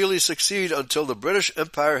never really succeed until the British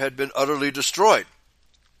Empire had been utterly destroyed,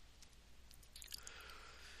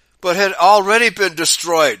 but had already been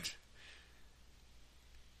destroyed.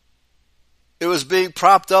 It was being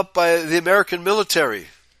propped up by the American military.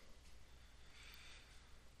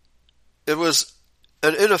 It was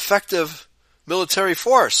an ineffective military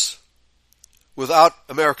force without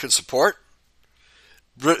American support,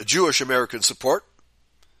 Jewish American support,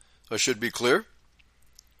 I should be clear.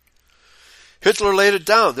 Hitler laid it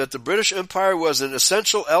down that the British Empire was an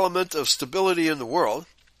essential element of stability in the world,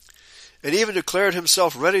 and even declared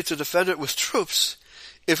himself ready to defend it with troops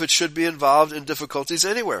if it should be involved in difficulties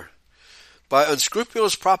anywhere. By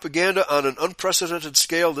unscrupulous propaganda on an unprecedented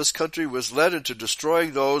scale, this country was led into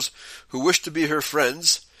destroying those who wished to be her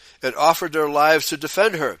friends and offered their lives to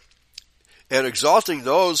defend her, and exalting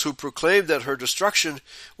those who proclaimed that her destruction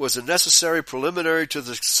was a necessary preliminary to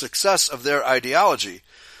the success of their ideology,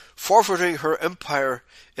 forfeiting her empire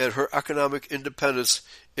and her economic independence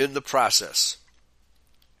in the process.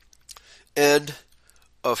 End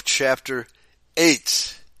of chapter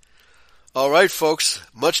 8. All right, folks,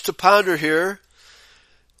 much to ponder here.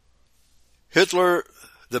 Hitler,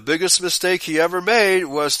 the biggest mistake he ever made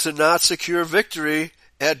was to not secure victory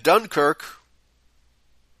at Dunkirk.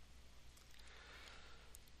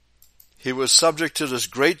 He was subject to this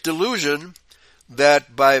great delusion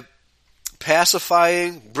that by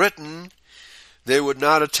pacifying Britain, they would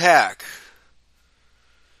not attack.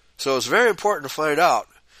 So it's very important to find out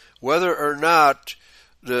whether or not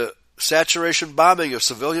the saturation bombing of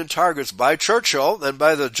civilian targets by Churchill, and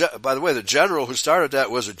by the way, the general who started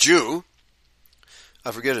that was a Jew.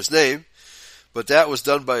 I forget his name, but that was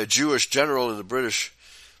done by a Jewish general in the British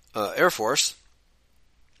Air Force.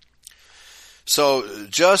 So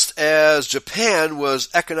just as Japan was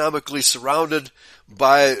economically surrounded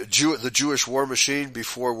by the Jewish war machine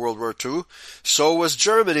before World War II, so was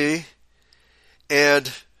Germany,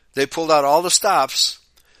 and they pulled out all the stops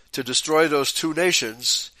to destroy those two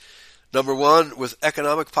nations. Number one, with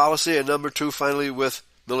economic policy, and number two, finally, with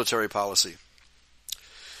military policy.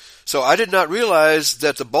 So I did not realize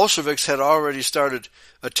that the Bolsheviks had already started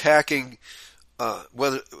attacking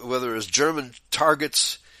whether it's German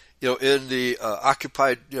targets, in the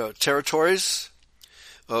occupied territories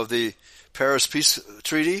of the Paris Peace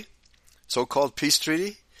Treaty, so-called Peace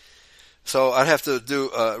Treaty. So I'd have to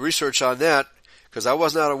do research on that, because I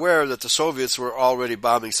was not aware that the Soviets were already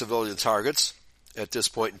bombing civilian targets at this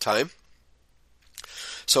point in time.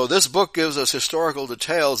 So this book gives us historical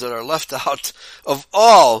details that are left out of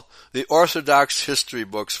all the Orthodox history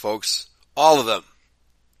books, folks. All of them.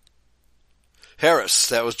 Harris,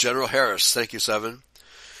 that was General Harris. Thank you, Seven.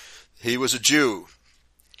 He was a Jew.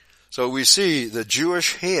 So we see the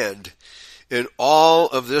Jewish hand in all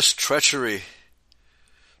of this treachery.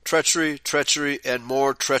 Treachery, and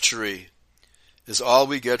more treachery is all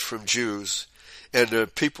we get from Jews. And the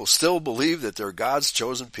people still believe that they're God's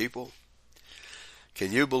chosen people.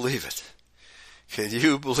 Can you believe it? Can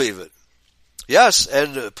you believe it? Yes,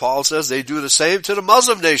 and Paul says they do the same to the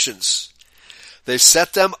Muslim nations. They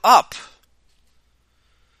set them up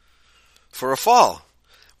for a fall.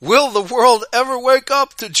 Will the world ever wake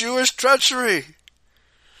up to Jewish treachery?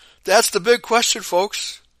 That's the big question,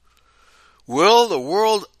 folks. Will the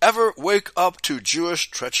world ever wake up to Jewish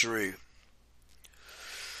treachery?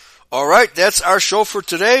 All right, that's our show for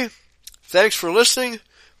today. Thanks for listening.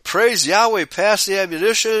 Praise Yahweh, pass the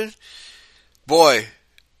ammunition. Boy,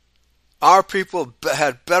 our people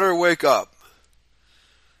had better wake up,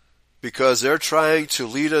 because they're trying to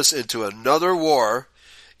lead us into another war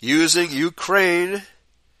using Ukraine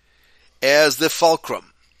as the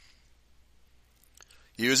fulcrum.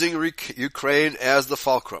 Using Ukraine as the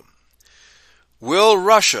fulcrum. Will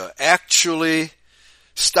Russia actually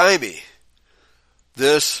stymie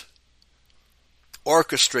this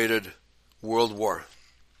orchestrated world war?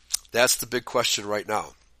 That's the big question right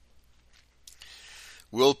now.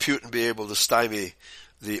 Will Putin be able to stymie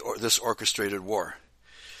this orchestrated war?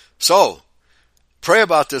 So, pray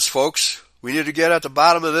about this, folks. We need to get at the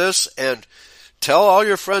bottom of this and tell all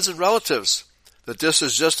your friends and relatives that this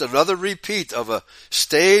is just another repeat of a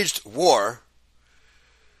staged war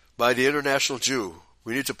by the international Jew.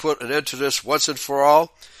 We need to put an end to this once and for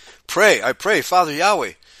all. I pray, Father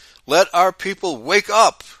Yahweh, let our people wake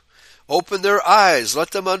up. Open their eyes.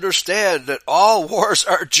 Let them understand that all wars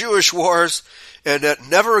are Jewish wars, and that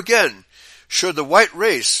never again should the white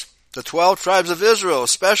race, the 12 tribes of Israel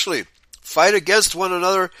especially, fight against one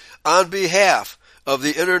another on behalf of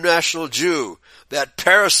the international Jew, that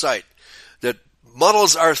parasite that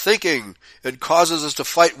muddles our thinking and causes us to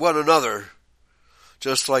fight one another,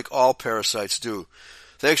 just like all parasites do.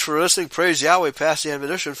 Thanks for listening. Praise Yahweh. Pass the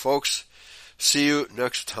ammunition, folks. See you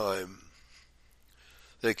next time.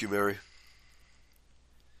 Thank you, Mary.